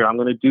here. I'm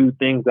gonna do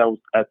things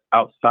that's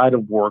outside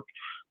of work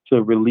to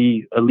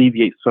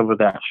alleviate some of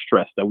that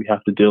stress that we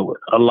have to deal with.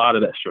 A lot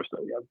of that stress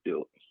that we have to deal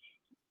with.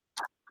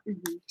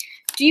 Mm-hmm.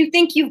 Do you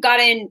think you've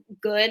gotten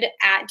good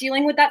at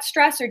dealing with that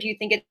stress, or do you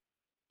think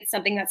it's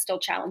something that's still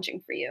challenging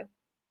for you?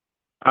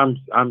 I'm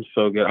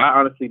so good. I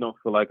honestly don't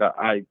feel like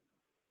I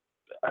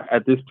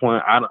at this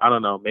point, I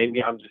don't know.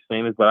 Maybe I'm just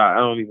saying this, but I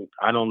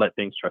don't let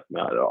things stress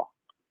me out at all.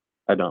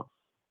 I don't.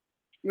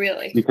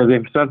 Really? Because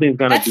if something's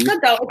gonna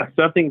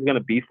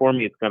be for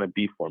me, it's gonna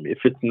be for me. If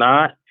it's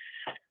not,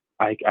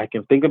 I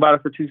can think about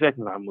it for 2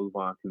 seconds and I move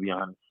on, to be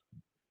honest.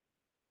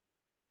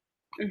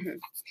 Mm-hmm.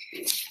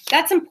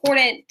 That's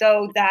important,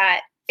 though.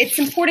 That it's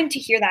important to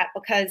hear that,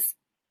 because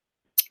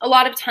a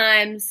lot of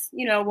times,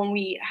 when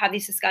we have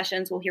these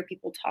discussions, we'll hear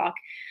people talk,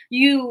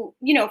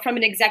 from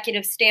an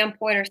executive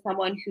standpoint, or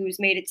someone who's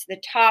made it to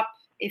the top,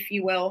 if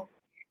you will.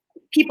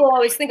 People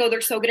always think, oh,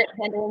 they're so good at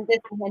handling this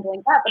and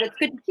handling that. But it's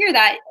good to hear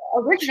that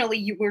originally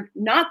you were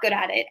not good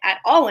at it at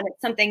all. And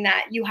it's something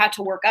that you had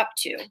to work up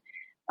to.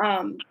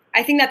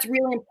 I think that's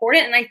really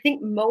important. And I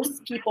think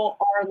most people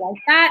are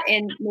like that.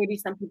 And maybe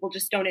some people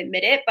just don't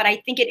admit it. But I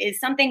think it is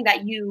something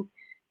that you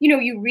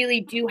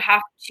really do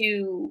have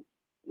to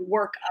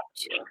work up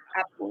to.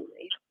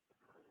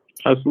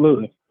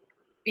 Absolutely.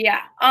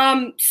 Yeah.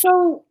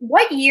 So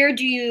what year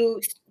do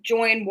you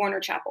join Warner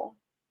Chappell?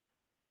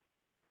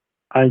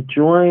 I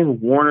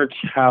joined Warner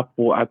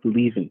Chappell, I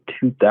believe, in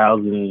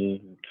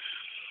 2000.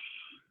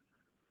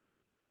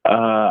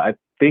 I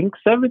think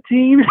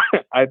 17.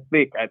 I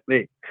think.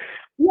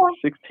 Yeah.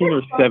 16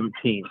 or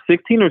 17.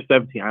 16 or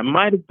 17. I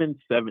might have been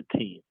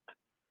 17.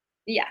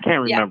 Yeah.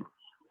 Can't remember.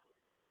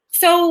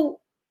 So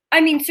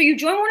you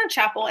joined Warner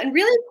Chappell, and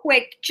really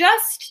quick,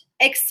 just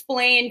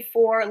explain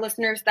for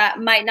listeners that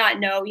might not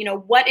know,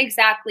 what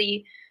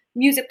exactly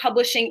music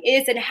publishing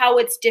is and how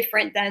it's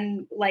different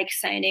than like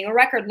signing to a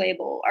record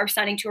label or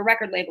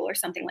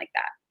something like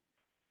that.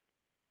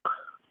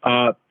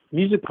 Uh,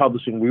 Music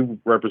publishing, we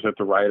represent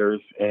the writers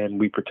and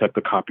we protect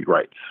the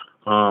copyrights.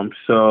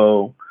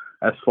 So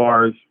as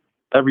far as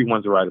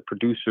everyone's a writer,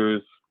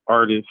 producers,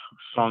 artists,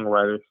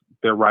 songwriters,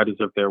 they're writers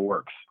of their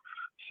works.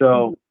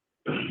 So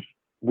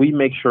we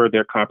make sure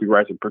their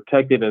copyrights are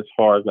protected as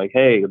far as like,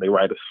 hey, they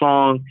write a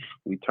song,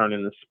 we turn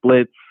in the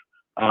splits,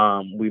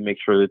 we make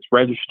sure it's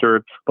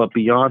registered. But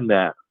beyond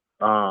that,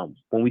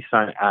 when we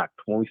sign an act,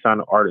 when we sign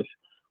an artist,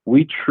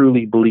 we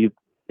truly believe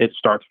it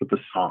starts with the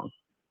song.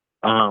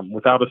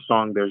 Without a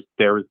song, there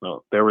is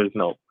no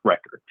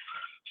record.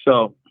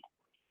 So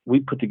we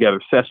put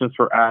together sessions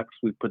for acts.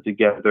 We put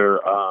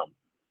together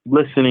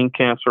listening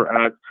camps for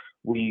acts.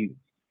 We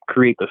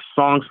create the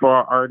songs for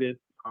our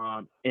artists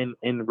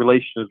in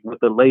relations with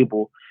the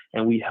label,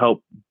 and we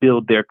help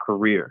build their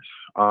careers.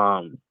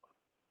 Our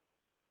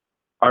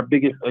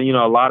biggest, a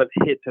lot of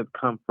hits have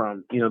come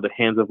from, the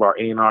hands of our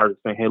A&R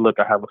saying, hey, look,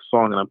 I have a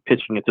song and I'm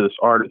pitching it to this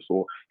artist,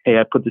 or hey,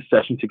 I put this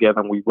session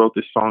together and we wrote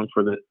this song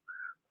for this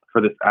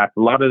act. A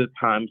lot of the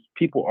times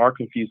people are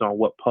confused on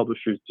what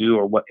publishers do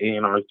or what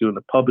A&Rs do in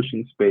the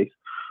publishing space,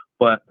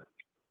 but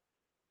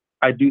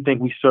I do think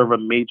we serve a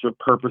major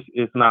purpose,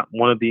 if not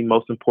one of the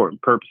most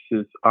important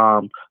purposes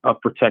of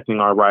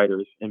protecting our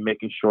writers and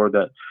making sure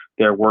that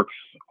their works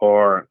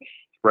are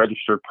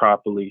registered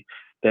properly,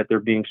 that they're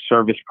being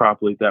serviced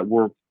properly, that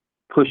we're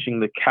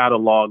pushing the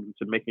catalog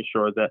to making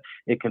sure that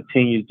it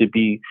continues to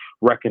be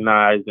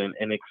recognized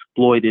and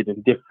exploited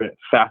in different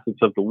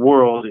facets of the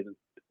world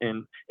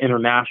and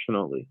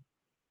internationally.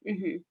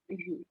 Mm-hmm,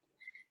 mm-hmm.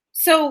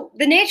 So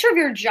the nature of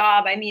your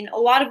job, I mean, a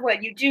lot of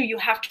what you do, you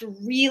have to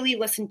really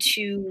listen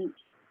to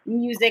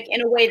music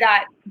in a way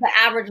that the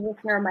average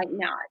listener might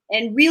not,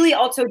 and really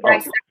also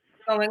dissect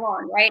what's going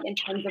on, right? In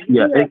terms of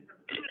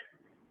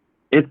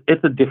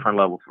it's a different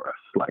level for us.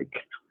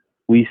 Like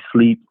we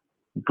sleep,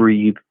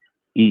 breathe,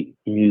 eat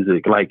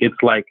music. Like it's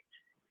like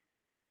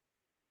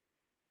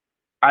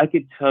I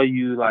could tell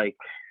you, like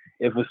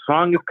if a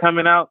song is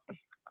coming out,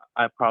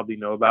 I probably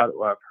know about it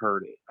or I've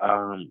heard it.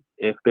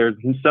 If there's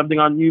something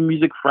on New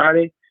Music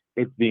Friday,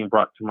 it's being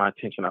brought to my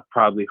attention. I've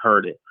probably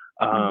heard it.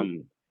 I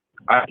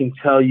can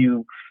tell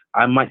you,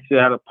 I might sit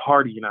at a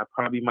party and I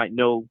probably might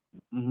know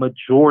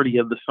majority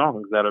of the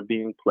songs that are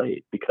being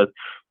played because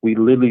we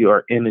literally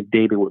are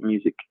inundated with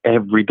music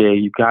every day.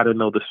 You got to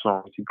know the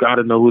songs. You got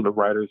to know who the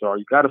writers are.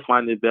 You got to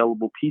find the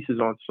available pieces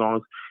on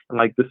songs and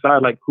like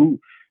decide like who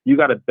you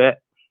got to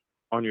bet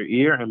on your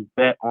ear and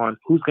bet on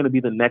who's going to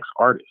be the next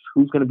artist,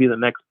 who's going to be the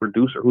next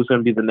producer, who's going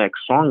to be the next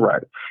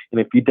songwriter.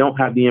 And if you don't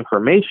have the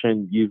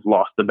information, you've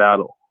lost the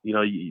battle.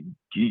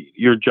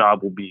 Your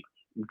job will be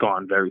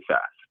gone very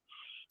fast.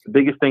 The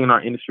biggest thing in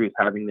our industry is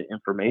having the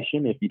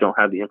information. If you don't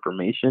have the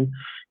information,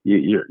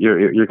 you're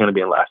going to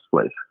be in last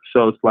place.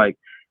 So it's like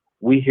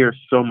we hear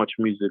so much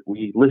music.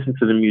 We listen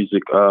to the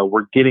music.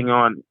 We're getting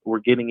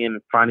in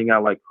and finding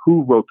out like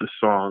who wrote the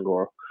song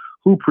or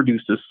who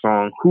produced this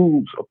song,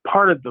 who's a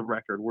part of the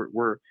record.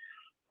 We're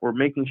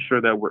making sure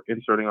that we're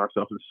inserting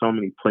ourselves in so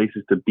many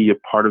places to be a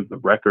part of the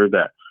record,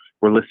 that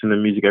we're listening to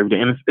music every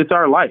day. And it's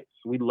our life.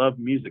 We love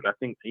music. I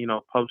think,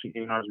 publishing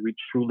A&Rs, we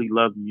truly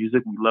love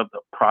music. We love the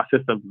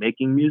process of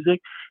making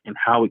music and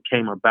how it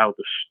came about,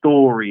 the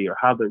story or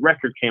how the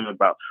record came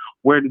about.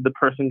 Where did the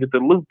person get the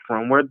loop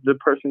from? Where did the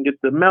person get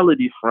the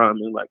melody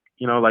from? And like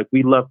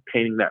we love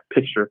painting that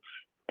picture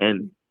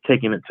and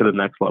taking it to the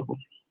next level.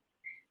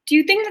 Do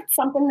you think that's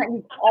something that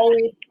you've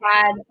always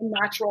had a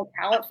natural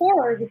talent for,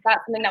 or is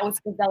that something that was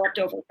developed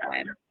over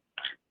time?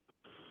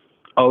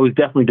 Oh, it was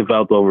definitely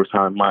developed over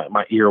time.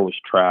 My ear was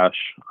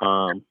trash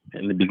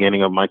in the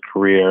beginning of my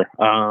career.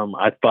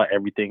 I thought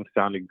everything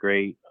sounded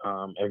great.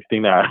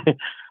 Everything that I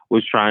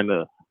was trying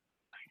to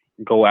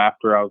go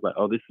after, I was like,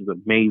 oh, this is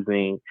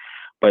amazing.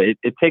 But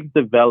it takes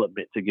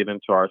development to get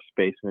into our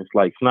space. And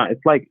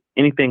it's like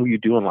anything you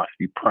do in life.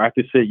 You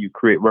practice it, you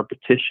create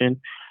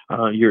repetition,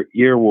 your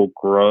ear will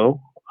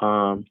grow.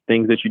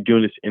 Things that you do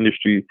in this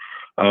industry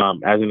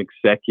as an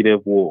executive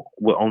will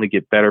only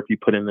get better if you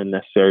put in the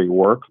necessary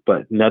work.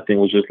 But nothing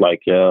was just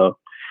like, I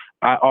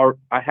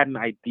had an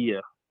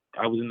idea.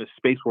 I was in the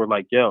space where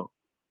like,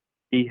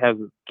 he has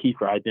a key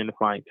for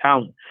identifying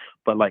talent,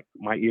 but like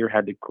my ear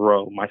had to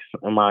grow. My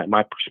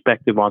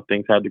perspective on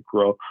things had to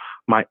grow.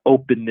 My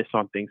openness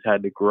on things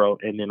had to grow.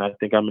 And then I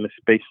think I'm in a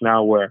space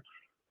now where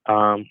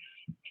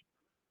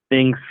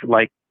things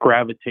like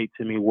gravitate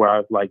to me, where I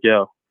was like,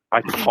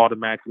 I can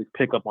automatically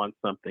pick up on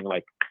something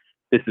like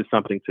this is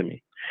something to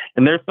me.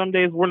 And there's some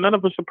days where none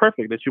of us are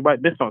perfect, that you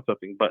might miss on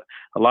something. But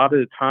a lot of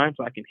the times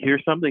I can hear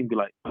something and be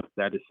like,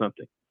 that is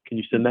something. Can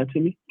you send that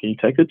to me? Can you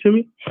text it to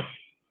me?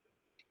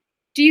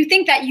 Do you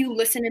think that you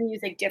listen to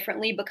music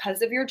differently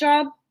because of your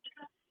job?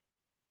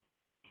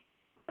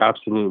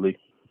 Absolutely.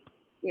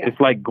 Yeah. It's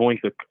like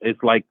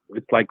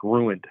it's like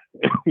ruined.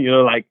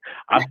 Like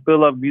I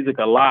still love music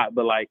a lot,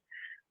 but like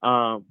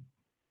the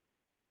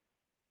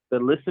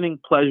listening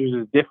pleasures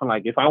is different.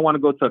 Like if I want to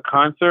go to a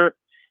concert,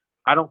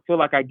 I don't feel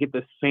like I get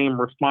the same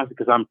response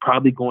because I'm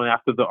probably going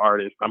after the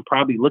artist. I'm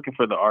probably looking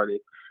for the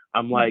artist.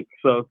 I'm like,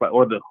 so it's like,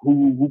 or the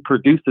who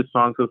produced the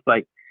song. So it's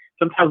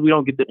sometimes we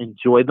don't get to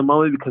enjoy the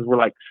moment because we're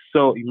like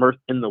so immersed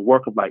in the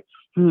work of like,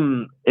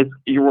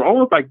 you're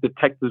almost like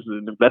detectives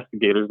and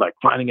investigators, like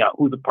finding out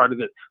who's a part of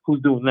this,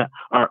 who's doing that,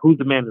 or who's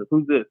the manager,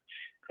 who's this.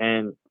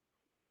 And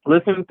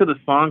listening to the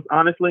songs,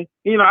 honestly,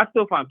 I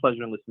still find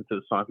pleasure in listening to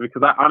the songs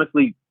because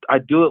I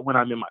do it when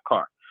I'm in my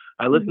car.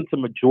 I listen to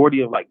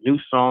majority of like new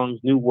songs,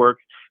 new work,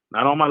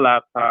 not on my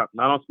laptop,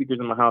 not on speakers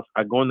in my house.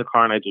 I go in the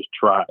car and I just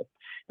drive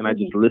and I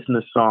just listen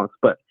to songs.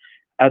 But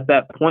at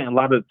that point, a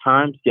lot of the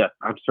times, yes,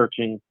 I'm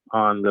searching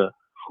on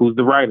who's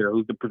the writer,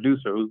 who's the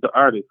producer, who's the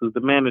artist, who's the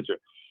manager.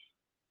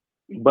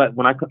 But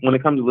when it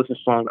comes to listening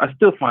to songs, I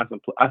still find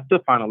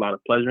a lot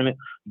of pleasure in it.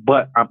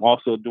 But I'm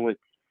also doing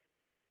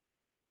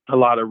a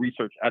lot of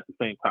research at the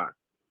same time.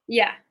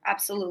 Yeah,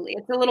 absolutely.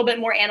 It's a little bit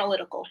more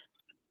analytical.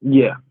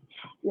 Yeah.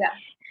 Yeah.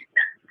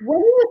 What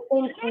do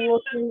you think,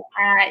 looking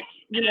at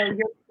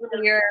your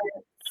career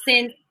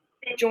since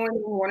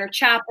joining Warner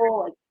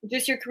Chappell, like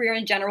just your career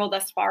in general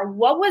thus far,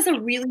 what was a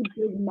really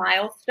big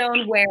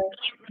milestone where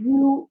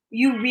you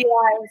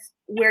realized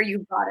where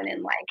you've gotten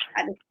in life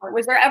at this point?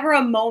 Was there ever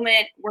a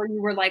moment where you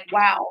were like,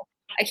 wow,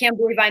 I can't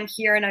believe I'm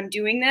here and I'm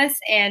doing this,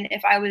 and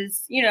if I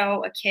was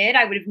a kid,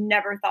 I would have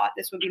never thought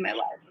this would be my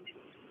life?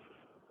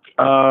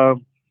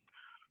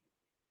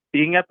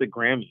 Being at the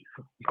Grammys,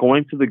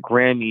 going to the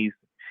Grammys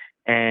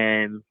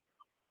and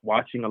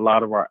watching a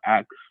lot of our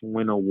acts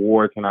win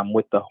awards, and I'm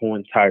with the whole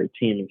entire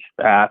team and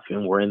staff,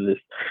 and we're in this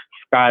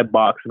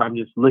skybox, and I'm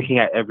just looking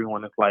at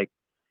everyone. It's like,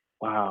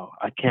 wow,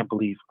 I can't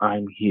believe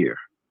I'm here.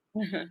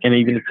 And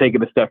even to take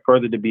it a step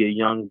further, to be a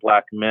young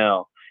Black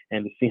male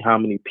and to see how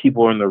many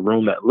people are in the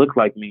room that look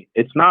like me,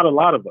 it's not a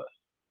lot of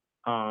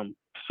us.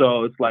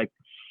 So it's like,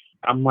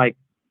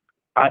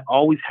 I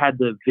always had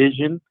the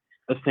vision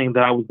of saying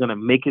that I was going to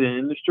make it in the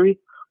industry,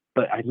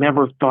 but I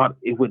never thought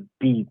it would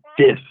be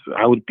this.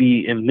 I would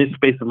be in this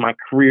space of my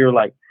career,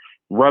 like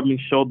rubbing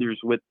shoulders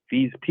with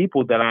these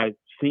people that I've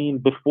seen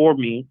before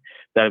me,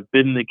 that have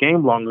been in the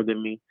game longer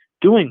than me,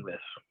 doing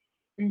this.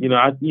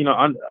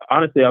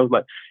 Honestly, I was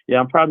like, yeah,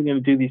 I'm probably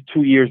going to do these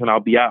 2 years and I'll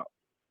be out.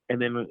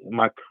 And then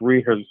my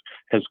career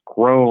has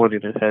grown,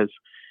 and it has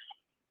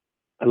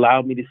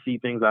allowed me to see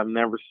things I've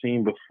never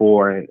seen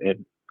before.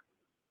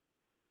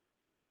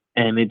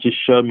 And it just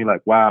showed me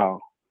like,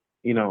 wow,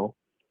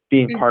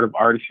 being part of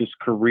artists'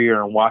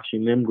 career and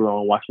watching them grow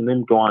and watching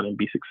them go on and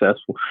be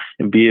successful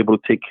and be able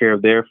to take care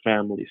of their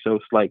family. So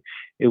it's like,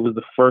 it was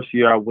the first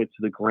year I went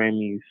to the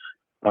Grammys.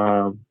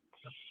 I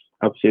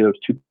would say it was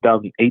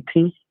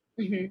 2018.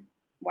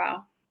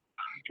 Wow.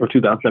 Or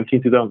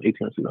 2017,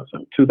 2018, or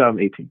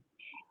 2018.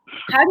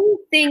 How do you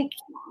think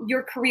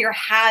your career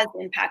has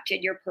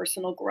impacted your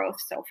personal growth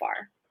so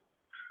far?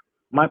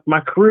 My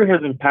career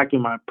has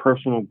impacted my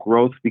personal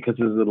growth because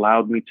it has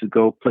allowed me to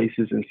go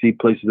places and see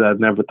places that I've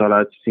never thought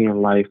I'd see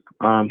in life,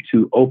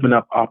 to open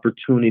up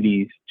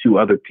opportunities to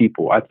other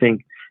people. I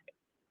think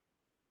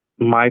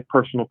my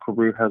personal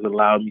career has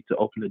allowed me to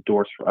open the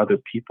doors for other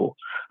people.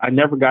 I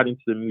never got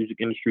into the music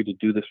industry to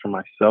do this for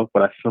myself,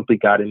 but I simply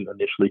got in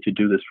initially to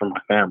do this for my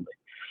family.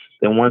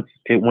 Then once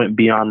it went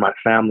beyond my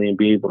family and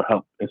be able to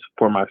help and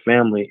support my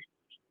family,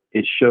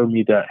 it showed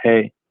me that,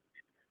 hey,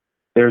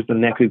 there's the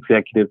next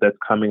executive that's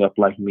coming up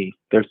like me.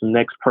 There's the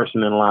next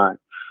person in line.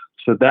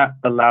 So that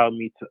allowed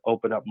me to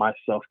open up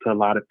myself to a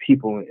lot of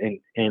people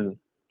and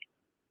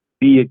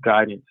be a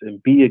guidance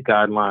and be a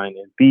guideline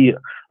and be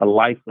a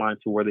lifeline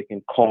to where they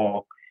can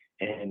call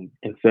and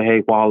say,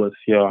 hey, Wallace,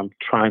 I'm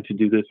trying to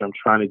do this, I'm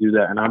trying to do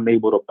that. And I'm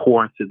able to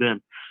pour into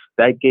them.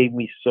 That gave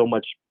me so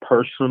much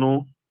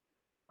personal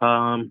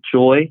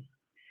joy.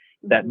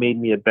 That made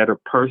me a better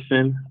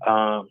person.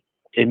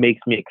 It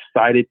makes me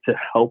excited to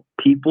help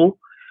people.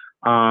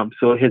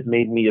 So it has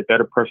made me a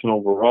better person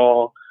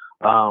overall.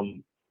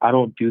 I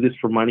don't do this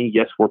for money.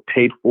 Yes, we're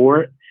paid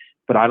for it,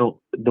 but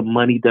the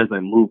money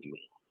doesn't move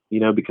me,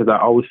 because I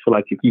always feel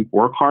like if you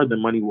work hard, the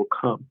money will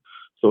come.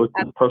 So it's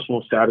the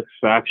personal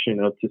satisfaction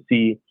of to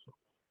see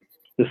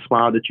the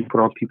smile that you put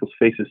on people's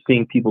faces,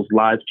 seeing people's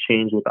lives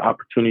change with the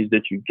opportunities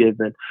that you give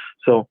them.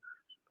 So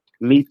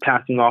me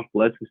passing off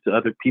blessings to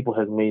other people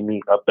has made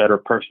me a better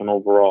person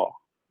overall.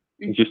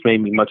 It just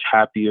made me much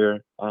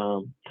happier.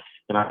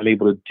 And I'm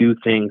able to do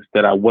things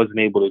that I wasn't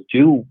able to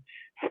do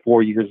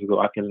 4 years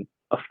ago. I can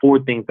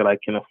afford things that I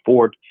can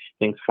afford,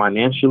 things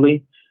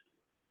financially,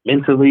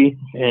 mentally,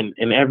 and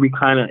in every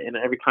kind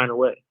of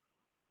way.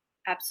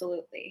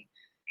 Absolutely.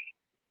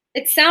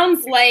 It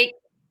sounds like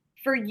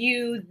for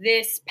you,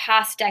 this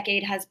past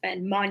decade has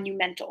been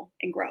monumental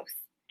in growth.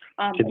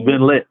 It's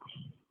been lit.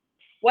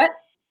 What?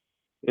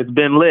 It's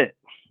been lit.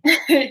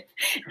 Yes,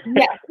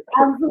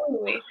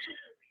 absolutely.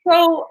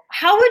 So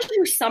how would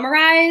you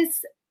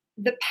summarize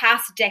the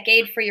past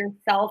decade for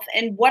yourself,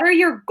 and what are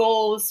your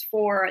goals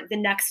for the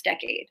next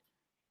decade?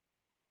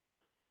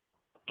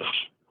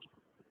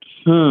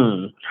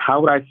 How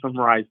would I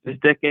summarize this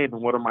decade,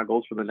 and what are my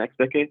goals for the next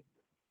decade?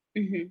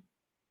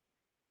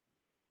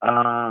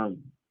 Wow,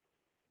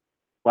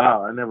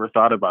 I never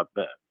thought about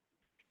that.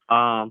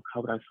 How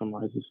would I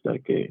summarize this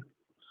decade?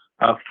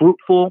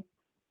 Fruitful,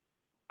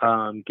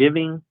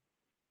 giving,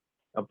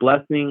 a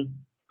blessing,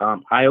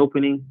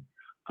 eye-opening.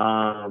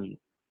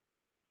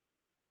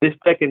 This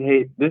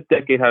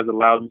decade has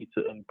allowed me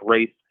to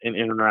embrace and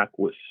interact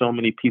with so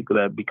many people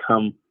that have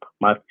become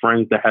my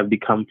friends, that have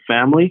become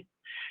family,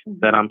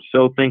 that I'm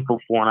so thankful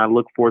for. And I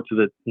look forward to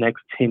the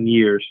next 10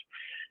 years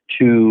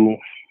to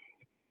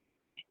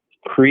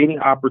creating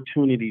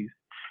opportunities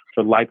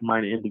for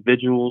like-minded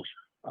individuals,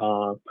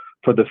 for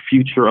the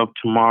future of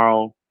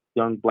tomorrow,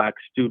 young Black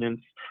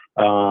students,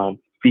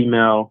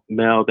 female,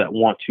 male, that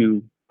want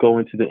to go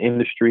into the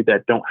industry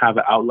that don't have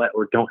an outlet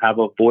or don't have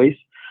a voice.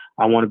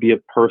 I want to be a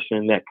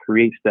person that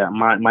creates that.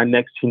 My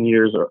next 10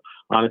 years are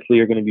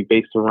going to be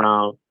based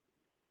around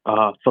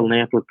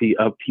philanthropy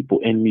of people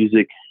in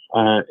music,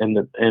 and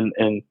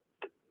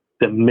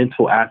the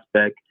mental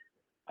aspect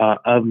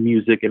of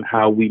music, and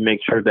how we make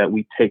sure that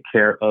we take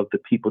care of the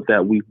people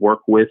that we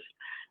work with.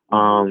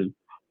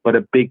 But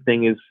a big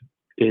thing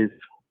is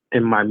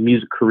in my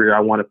music career, I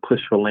want to push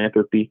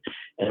philanthropy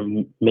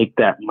and make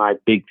that my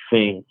big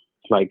thing.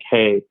 Like,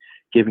 hey,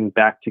 giving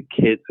back to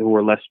kids who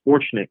are less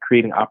fortunate,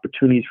 creating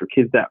opportunities for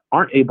kids that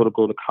aren't able to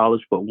go to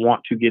college but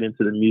want to get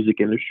into the music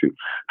industry.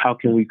 How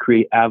can we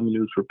create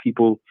avenues for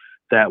people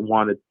that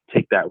want to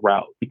take that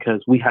route?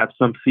 Because we have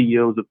some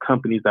CEOs of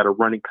companies that are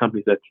running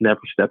companies that's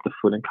never stepped a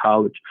foot in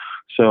college.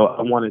 So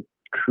I want to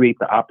create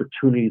the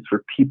opportunities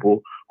for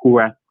people who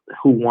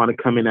want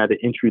to come in at an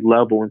entry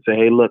level and say,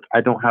 hey, look,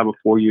 I don't have a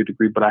 4-year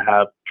degree, but I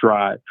have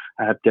drive,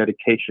 I have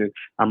dedication,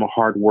 I'm a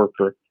hard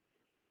worker.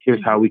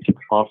 Here's how we can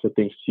offer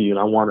things to you. And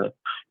I want to,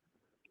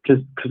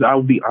 because I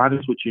will be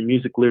honest with you,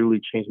 music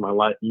literally changed my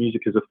life.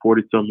 Music has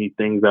afforded so many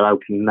things that I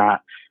could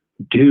not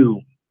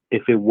do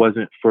if it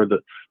wasn't for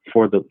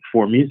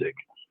music.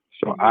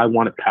 So I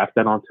want to pass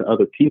that on to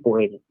other people.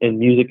 And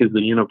music is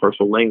the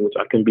universal language.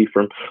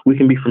 We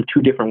can be from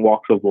two different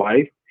walks of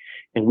life,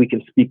 and we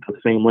can speak the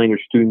same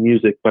language through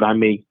music. But I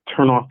may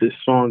turn off this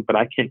song, but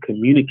I can't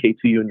communicate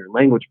to you in your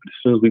language. But as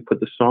soon as we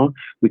put the song,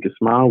 we can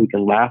smile, we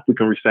can laugh, we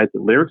can recite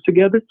the lyrics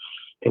together,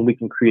 and we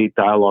can create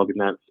dialogue in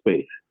that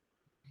space.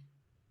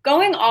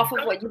 Going off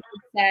of what you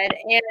said,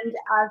 and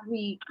as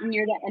we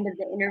near the end of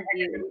the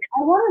interview,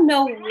 I want to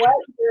know what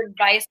your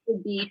advice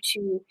would be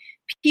to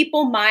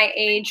people my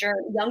age or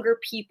younger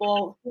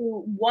people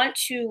who want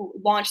to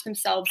launch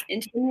themselves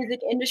into the music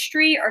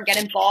industry or get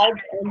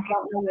involved and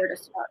don't know where to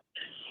start.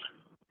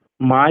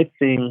 My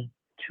thing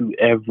to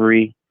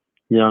every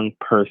young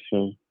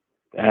person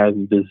that has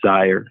a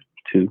desire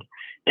to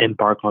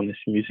embark on this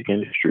music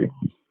industry: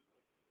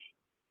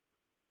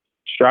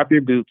 strap your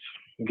boots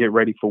and get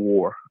ready for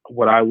war.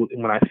 When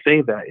I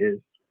say that is,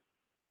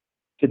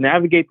 to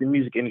navigate the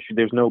music industry,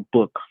 there's no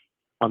book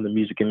on the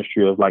music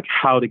industry of like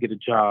how to get a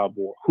job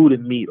or who to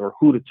meet or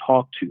who to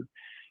talk to.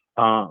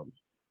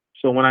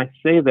 So when I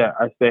say that,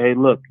 I say, hey,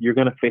 look, you're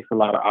going to face a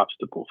lot of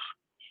obstacles.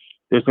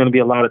 There's going to be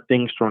a lot of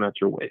things thrown at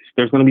your waist.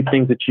 There's going to be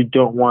things that you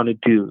don't want to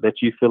do,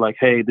 that you feel like,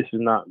 hey, this is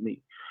not me.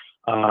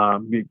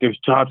 There's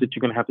jobs that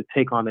you're going to have to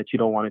take on that you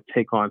don't want to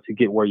take on to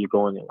get where you're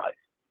going in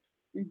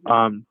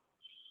life.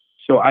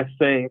 So I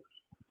say,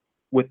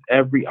 with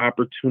every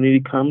opportunity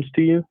comes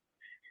to you,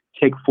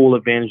 take full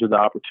advantage of the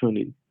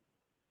opportunity.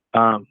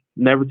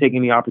 Never take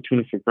any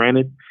opportunity for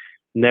granted.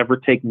 Never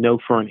take no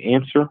for an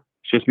answer.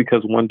 Just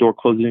because one door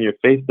closes in your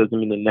face doesn't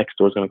mean the next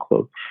door is going to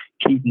close.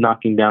 Keep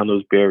knocking down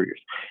those barriers.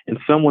 And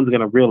someone's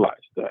going to realize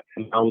that.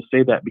 And I will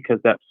say that because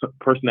that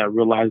person that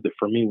realized it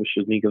for me was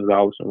Shazmi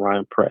Gonzalez and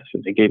Ryan Press,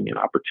 and they gave me an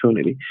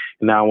opportunity.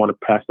 And now I want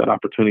to pass that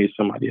opportunity to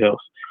somebody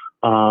else.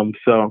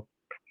 So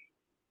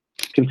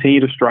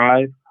continue to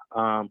strive.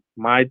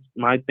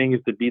 My thing is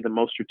to be the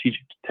most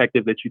strategic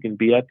detective that you can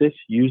be at this.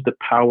 Use the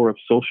power of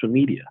social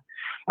media.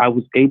 I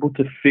was able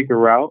to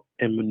figure out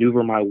and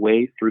maneuver my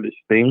way through this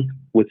thing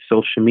with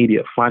social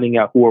media, finding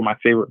out who are my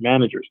favorite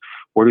managers,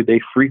 where do they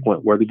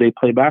frequent, where do they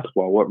play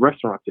basketball, what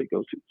restaurants they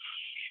go to.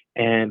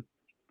 And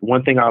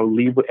one thing I'll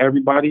leave with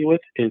everybody with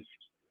is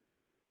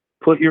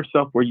put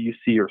yourself where you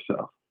see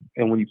yourself.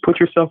 And when you put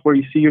yourself where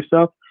you see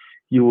yourself,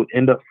 you will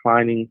end up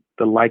finding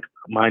the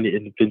like-minded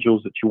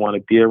individuals that you want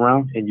to be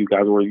around, and you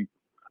guys will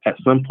at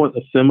some point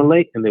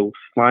assimilate, and they will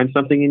find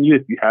something in you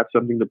if you have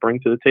something to bring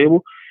to the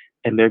table,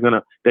 and they're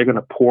gonna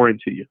pour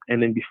into you.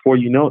 And then before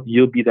you know it,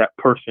 you'll be that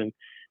person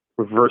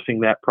reversing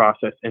that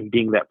process and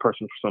being that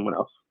person for someone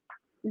else.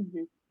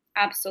 Mm-hmm.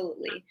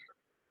 Absolutely.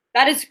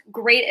 That is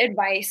great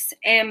advice.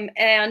 And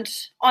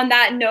on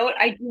that note,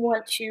 I do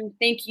want to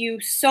thank you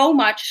so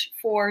much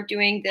for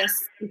doing this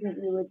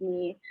interview with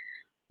me.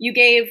 You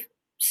gave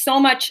so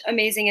much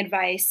amazing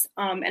advice.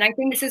 And I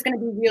think this is going to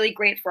be really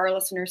great for our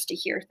listeners to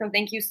hear. So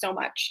thank you so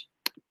much.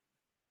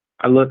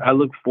 I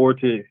look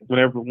forward to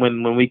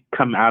when we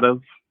come out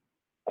of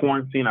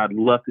quarantine. I'd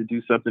love to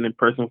do something in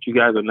person with you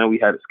guys. I know we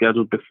had it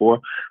scheduled before,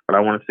 but I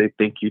want to say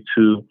thank you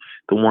to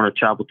the Warner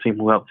Chappell team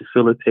who helped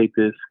facilitate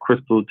this,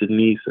 Crystal,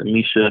 Denise,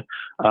 Amisha,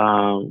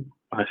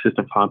 my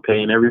assistant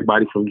Pompey, and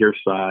everybody from your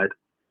side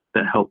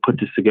that helped put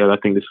this together. I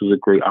think this was a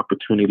great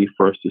opportunity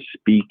for us to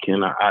speak,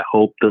 and I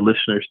hope the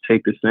listeners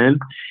take this in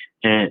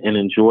and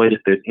enjoy it.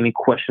 If there's any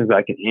questions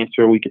I can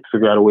answer, we can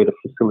figure out a way to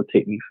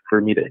facilitate for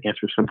me to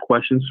answer some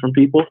questions from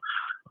people.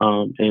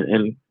 And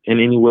in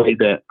any way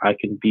that I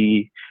can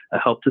be a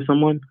help to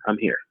someone, I'm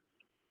here.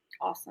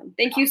 Awesome.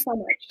 Thank you so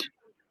much.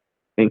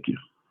 Thank you.